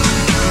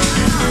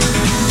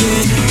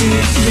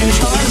 Yeah, it's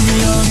hard when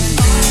you're young.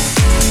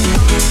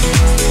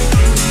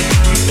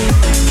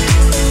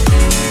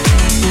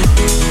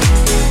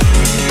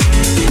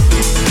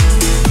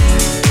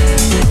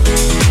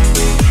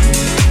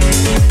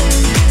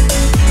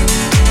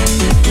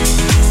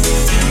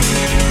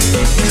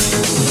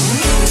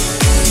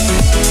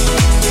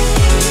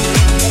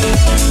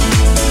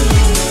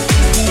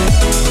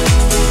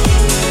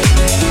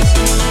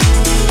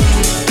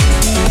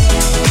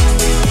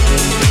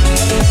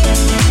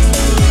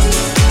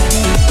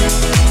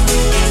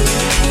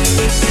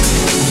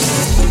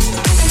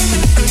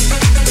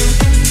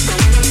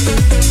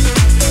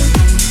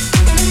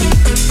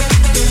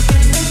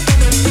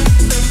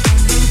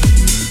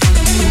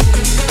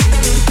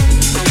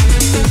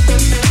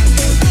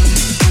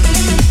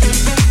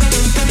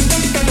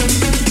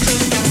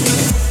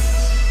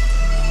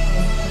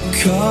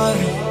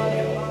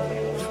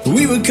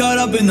 Caught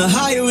up in the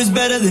high, it was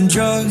better than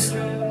drugs.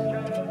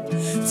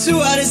 Too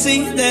hard to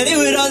see that it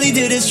would only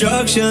do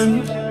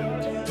destruction.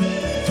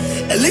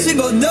 At least we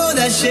both know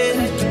that shit.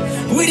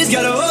 We just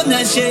gotta own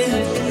that shit.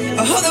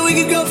 I hope that we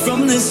can go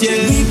from this, yeah.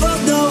 We both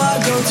know I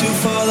go too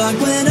far. Like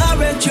when I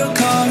wrecked your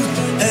car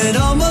and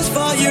almost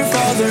fought your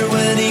father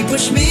when he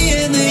pushed me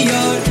in the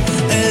yard.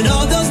 And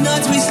all those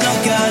nights we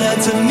snuck out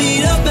had to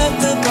meet up at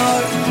the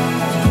bar.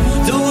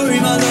 Don't worry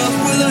my love,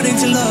 we're learning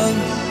to love.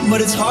 But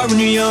it's hard when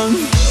you're young.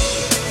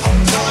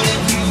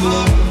 Calling you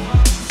up,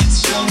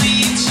 tell me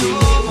it's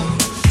over.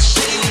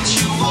 Say what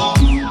you want,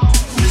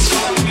 it's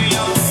hard when you're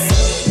young.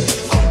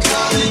 I'm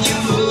calling you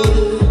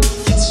up,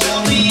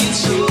 tell me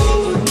it's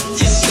over.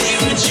 You say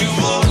what you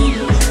want,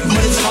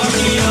 but it's hard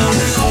when you're young.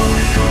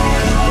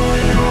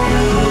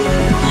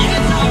 Yeah,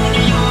 it's hard when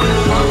you're young.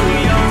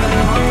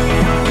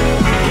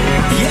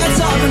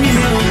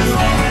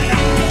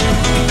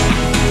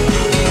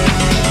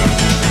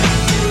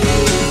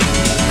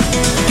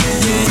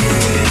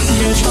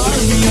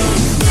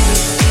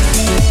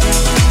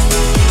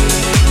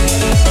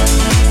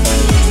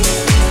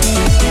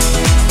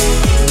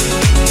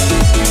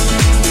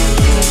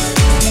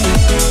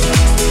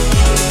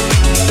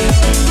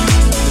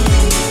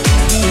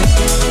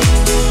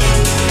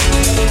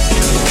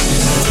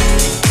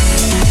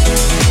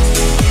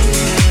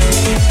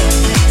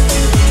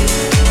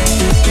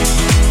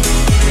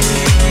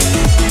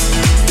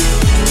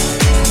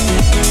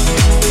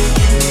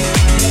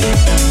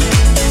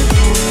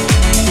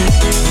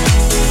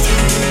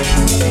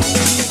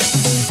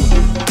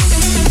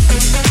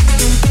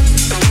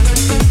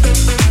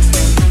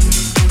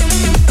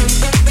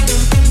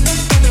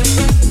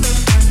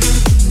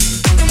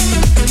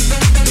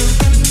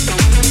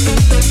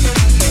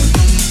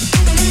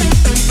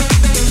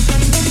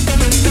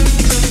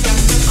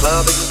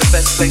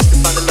 place to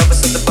find the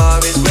lovers at the bar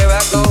is where I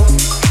go.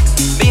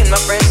 Me and my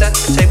friends at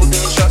the table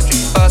doing shots,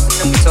 drinking fast and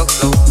then we talk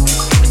slow.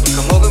 And you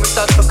come over and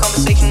start up a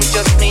conversation with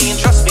just me,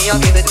 and trust me, I'll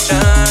give it a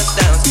chance.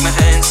 Now take my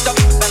hand, stop,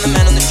 and the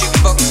man on the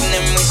jukebox, and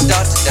then we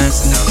start to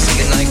dance. And now I'm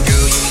singing like,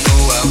 girl, you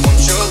know I want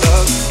your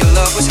love. Your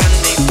love was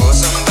handmade for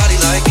somebody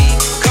like me.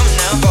 Come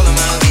now, follow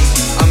my lead.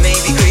 I may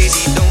be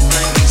crazy, don't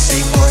mind me.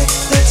 Say, boy,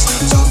 let's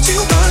not talk too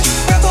much.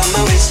 Grab on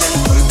my waist and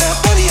put that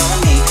body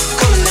on me.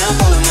 Come now,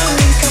 follow my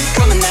lead. Come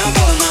coming now,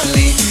 follow my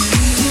lead.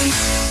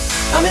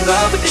 I'm in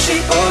love with the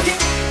shape of you.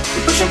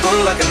 We push and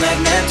pull like a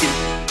magnet do.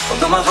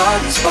 Although my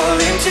heart is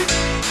falling too.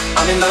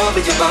 I'm in love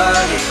with your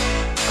body.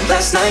 And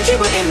last night you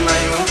were in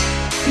my room.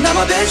 Now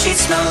my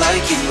bedsheets smell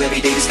like you. Every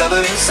day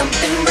discovering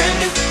something brand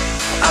new.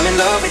 I'm in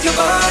love with your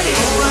body.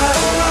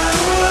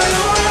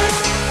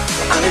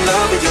 I'm in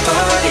love with your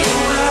body.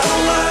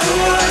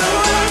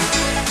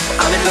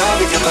 I'm in love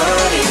with your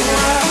body.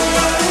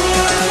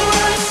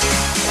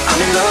 I'm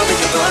in love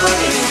with your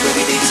body.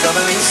 Every day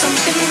discovering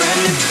something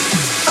brand new.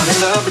 I'm in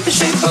love with the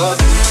shape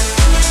of you.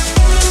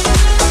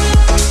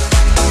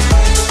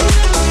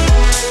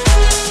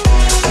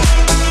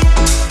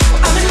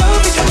 I'm in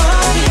love with your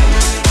body.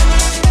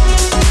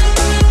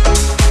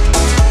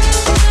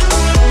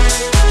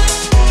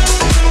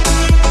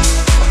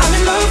 I'm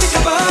in love with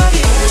your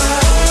body.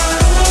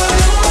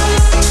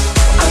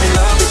 I'm in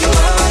love with your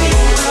body.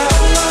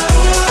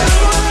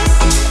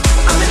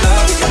 I'm in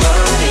love with your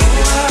body.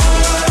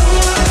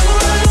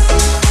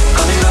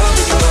 I'm in love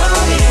with your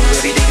body.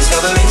 Every day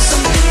discovering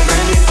something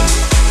brand new.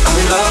 I'm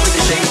in love with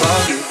the shape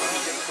of you.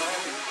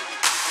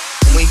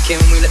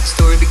 We let the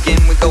story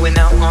begin. We're going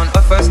out on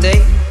our first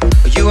date.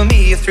 You and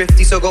me are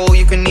thrifty, so go all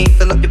you can eat.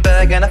 Fill up your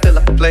bag and I fill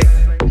up a plate.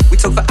 We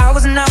talk for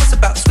hours and hours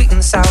about the sweet and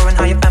the sour and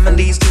how your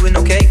family's doing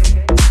okay.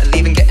 And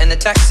leaving, getting a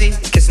taxi,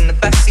 kissing the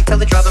backseat, tell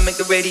the driver make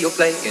the radio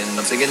play. And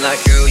I'm singing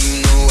like, girl,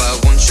 you know I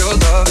want your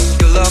love.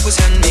 Your love was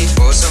handmade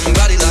for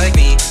somebody like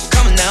me.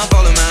 Come on now,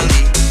 follow my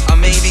lead. I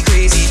may be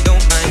crazy, don't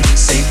mind me.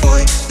 Say,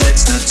 boy,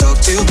 let's not talk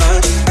too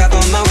much. Grab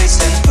on my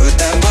waist and put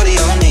that body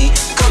on me.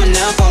 Come on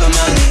now, follow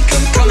my lead.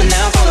 Come on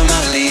now, follow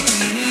my lead.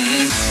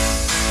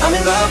 I'm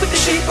in love with the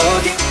shape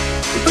of you.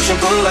 We push and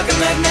pull like a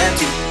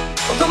magnet do.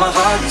 Although my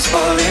heart is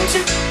falling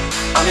too.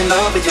 I'm in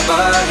love with your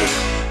body.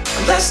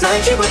 And last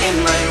night you were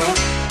in my room.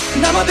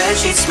 Now my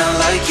bedsheets smell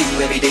like you.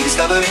 Every day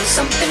discovering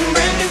something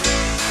brand new.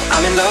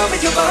 I'm in love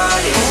with your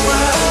body.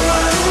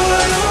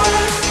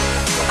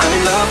 I'm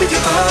in love with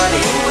your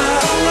body.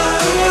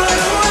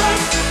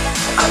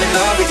 I'm in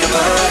love with your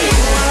body.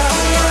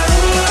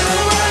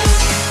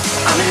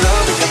 I'm in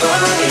love with your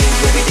body.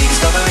 Every day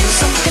discovering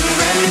something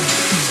brand new.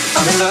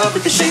 I'm in love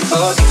with the shape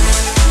of you.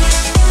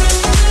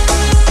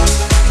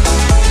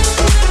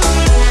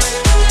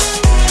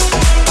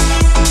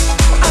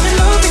 I'm in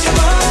love with your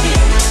body.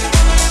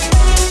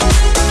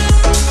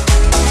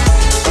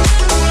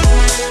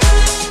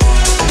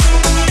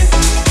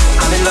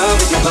 I'm in love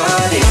with your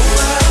body.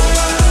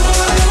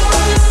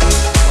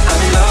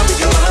 I'm in love with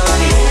your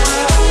body.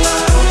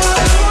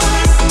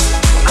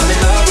 I'm in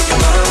love with your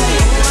body.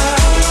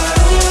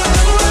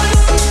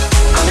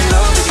 I'm in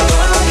love with your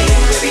body.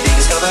 Every day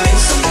discovering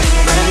something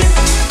brand new.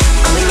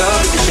 I'm in love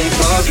with the shape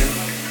of you.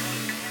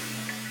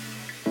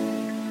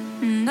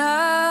 No,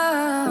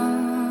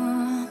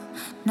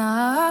 no.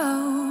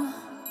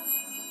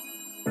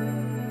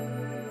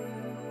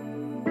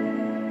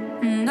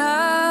 No,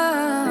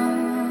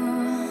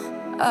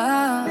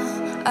 oh,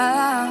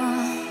 oh.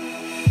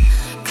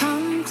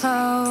 Come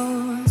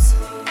close,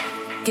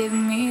 give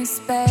me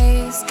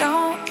space.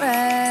 Don't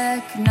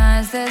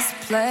recognize this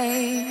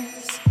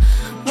place.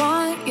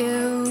 Want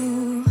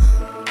you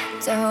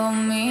to hold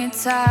me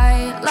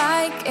tight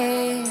like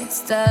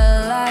it's the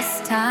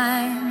last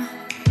time.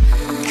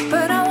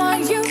 But I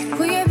want you,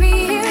 will you be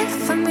here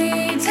for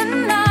me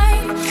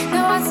tonight?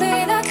 No, I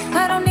say that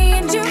I don't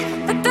need you,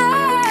 but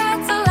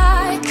that's a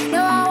lie.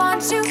 No, I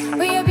want you,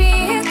 will you be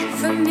here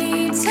for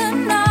me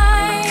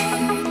tonight?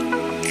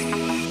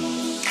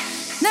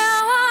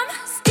 Now I'm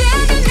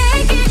standing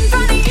naked in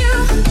front of you.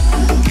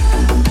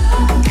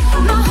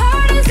 My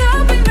heart is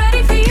open,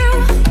 ready for you.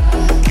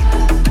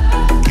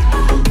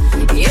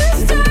 You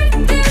start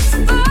this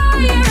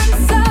fire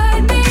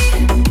inside me.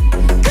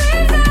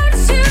 Without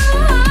you,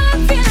 I'm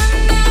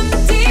feeling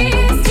empty.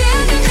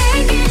 Standing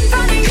naked in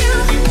front of you.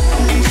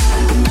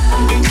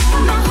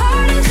 My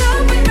heart is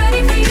open,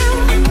 ready for you.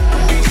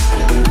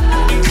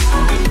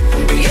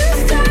 You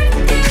start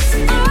this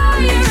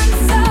fire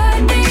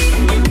inside me.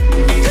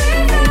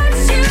 Without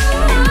you,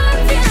 I'm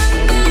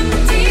feeling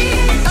empty.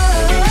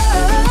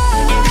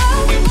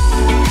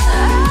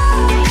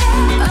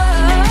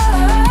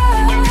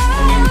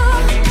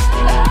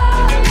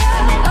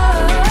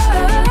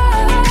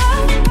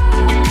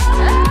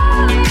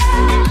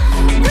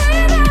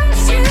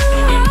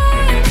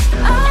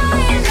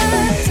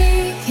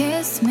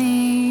 Kiss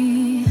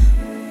me,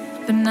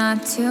 but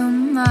not too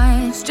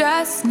much.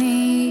 Just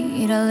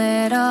need a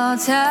little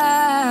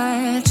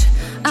touch.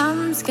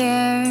 I'm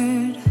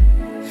scared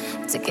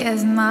to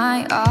give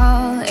my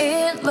all.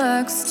 It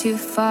looks too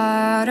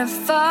far to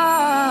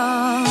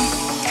fall,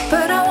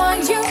 but I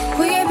want you.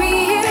 Will you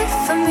be here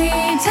for me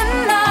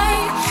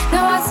tonight?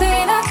 Now I say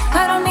that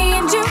I don't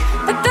need you,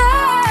 but